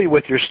really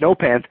with your snow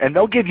pants, and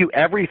they'll give you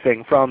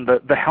everything from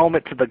the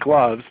helmet to the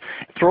gloves,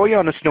 throw you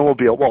on a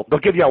snowmobile. Well, they'll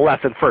give you a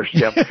lesson first,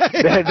 Jim.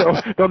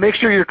 they'll make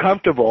sure you're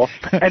comfortable,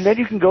 and then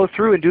you can go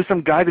through and do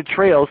some guided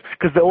trails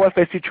because the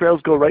OFSC trails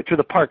go right through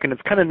the park, and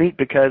it's kind of neat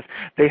because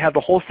they have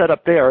the whole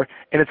setup there,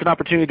 and it's an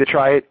opportunity to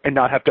try it and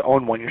not have to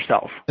own one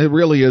yourself. It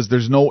really is.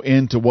 There's no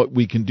end to what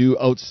we can do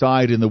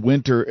outside in the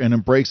winter and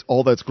embrace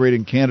all that's great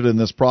in Canada in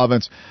this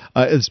province,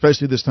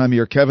 especially this time of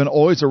year. Kevin,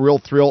 always a real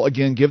thrill.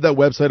 Again, give that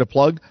website a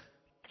plug.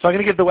 So I'm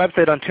going to give the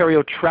website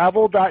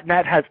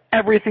ontariotravel.net, has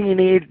everything you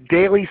need,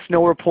 daily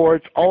snow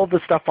reports, all of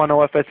the stuff on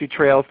OFSC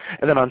trails,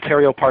 and then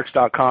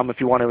ontarioparks.com if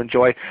you want to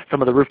enjoy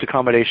some of the roofed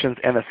accommodations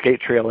and the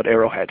skate trail at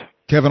Arrowhead.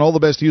 Kevin, all the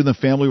best to you and the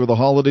family with the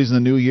holidays and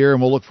the new year,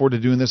 and we'll look forward to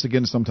doing this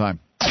again sometime.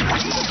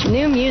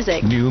 New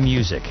music. New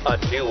music. A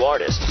new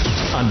artist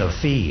on the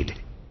feed.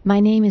 My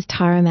name is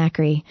Tara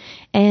Macri,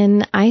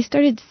 and I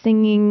started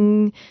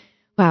singing,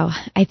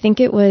 I think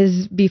it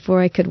was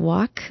before I could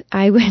walk.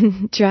 I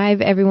would drive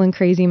everyone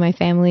crazy in my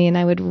family, and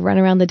I would run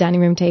around the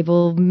dining room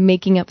table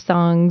making up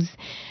songs.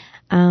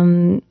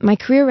 My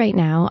career right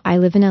now, I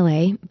live in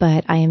LA,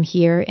 but I am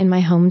here in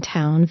my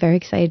hometown, very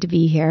excited to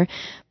be here.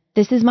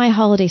 This is my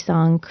holiday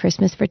song,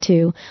 Christmas for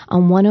Two,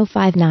 on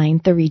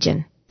 105.9 The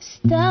Region.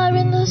 Star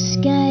in the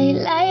sky,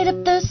 light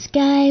up the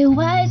sky.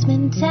 Wise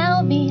men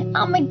tell me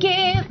I'ma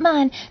get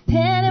mine.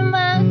 Pen in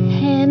my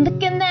hand,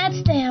 look at that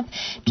stamp.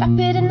 Drop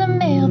it in the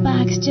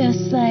mailbox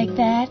just like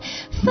that.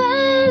 Fa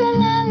la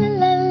la la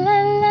la la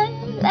la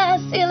la.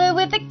 Seal it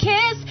with a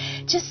kiss,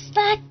 just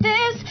like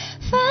this.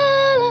 Fa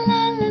la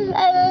la la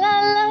la la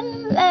la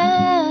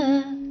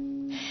la.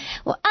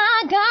 Well,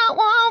 I got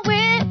one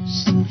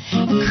wish,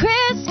 a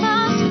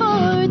Christmas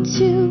for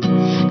two.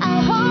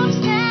 I hope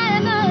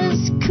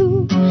Santa's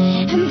cool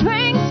and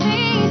brings me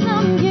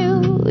some you.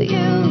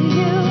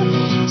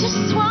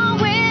 Just one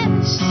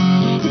wish,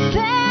 it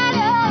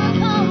better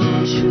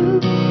come true.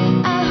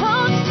 I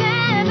hope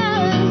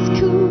Santa's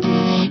cool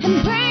and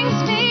brings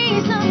me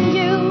some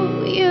you.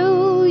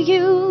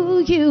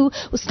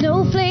 Well,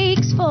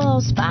 snowflakes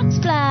fall, sparks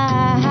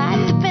fly,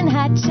 high sipping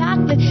hot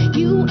chocolate.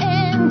 You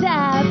and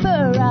I,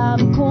 burr,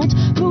 I'm cold,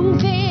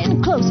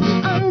 moving close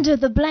under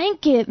the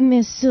blanket,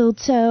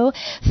 mistletoe.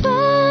 Fa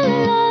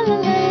la la la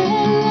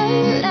la la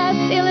la,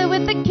 seal it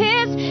with a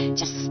kiss,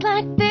 just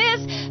like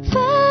this. Fa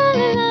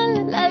la la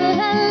la la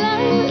la la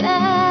la.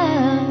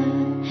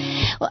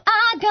 Well,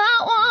 I got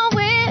one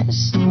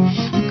wish,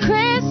 a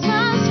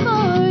Christmas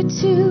for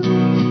two.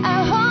 I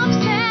hope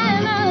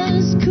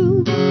Santa's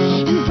cool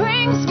and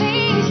brings me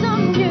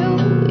some you.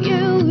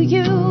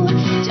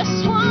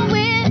 Just one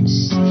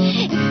wish,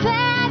 it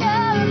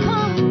better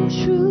come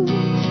true.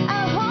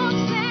 I hope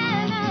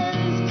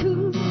Santa's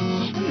cool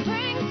and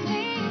brings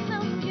me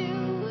some you.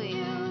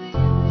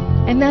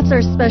 And that's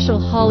our special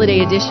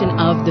holiday edition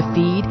of The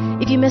Feed.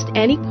 If you missed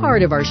any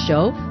part of our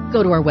show,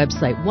 go to our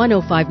website,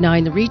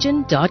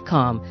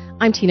 1059theregion.com.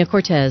 I'm Tina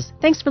Cortez.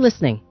 Thanks for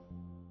listening.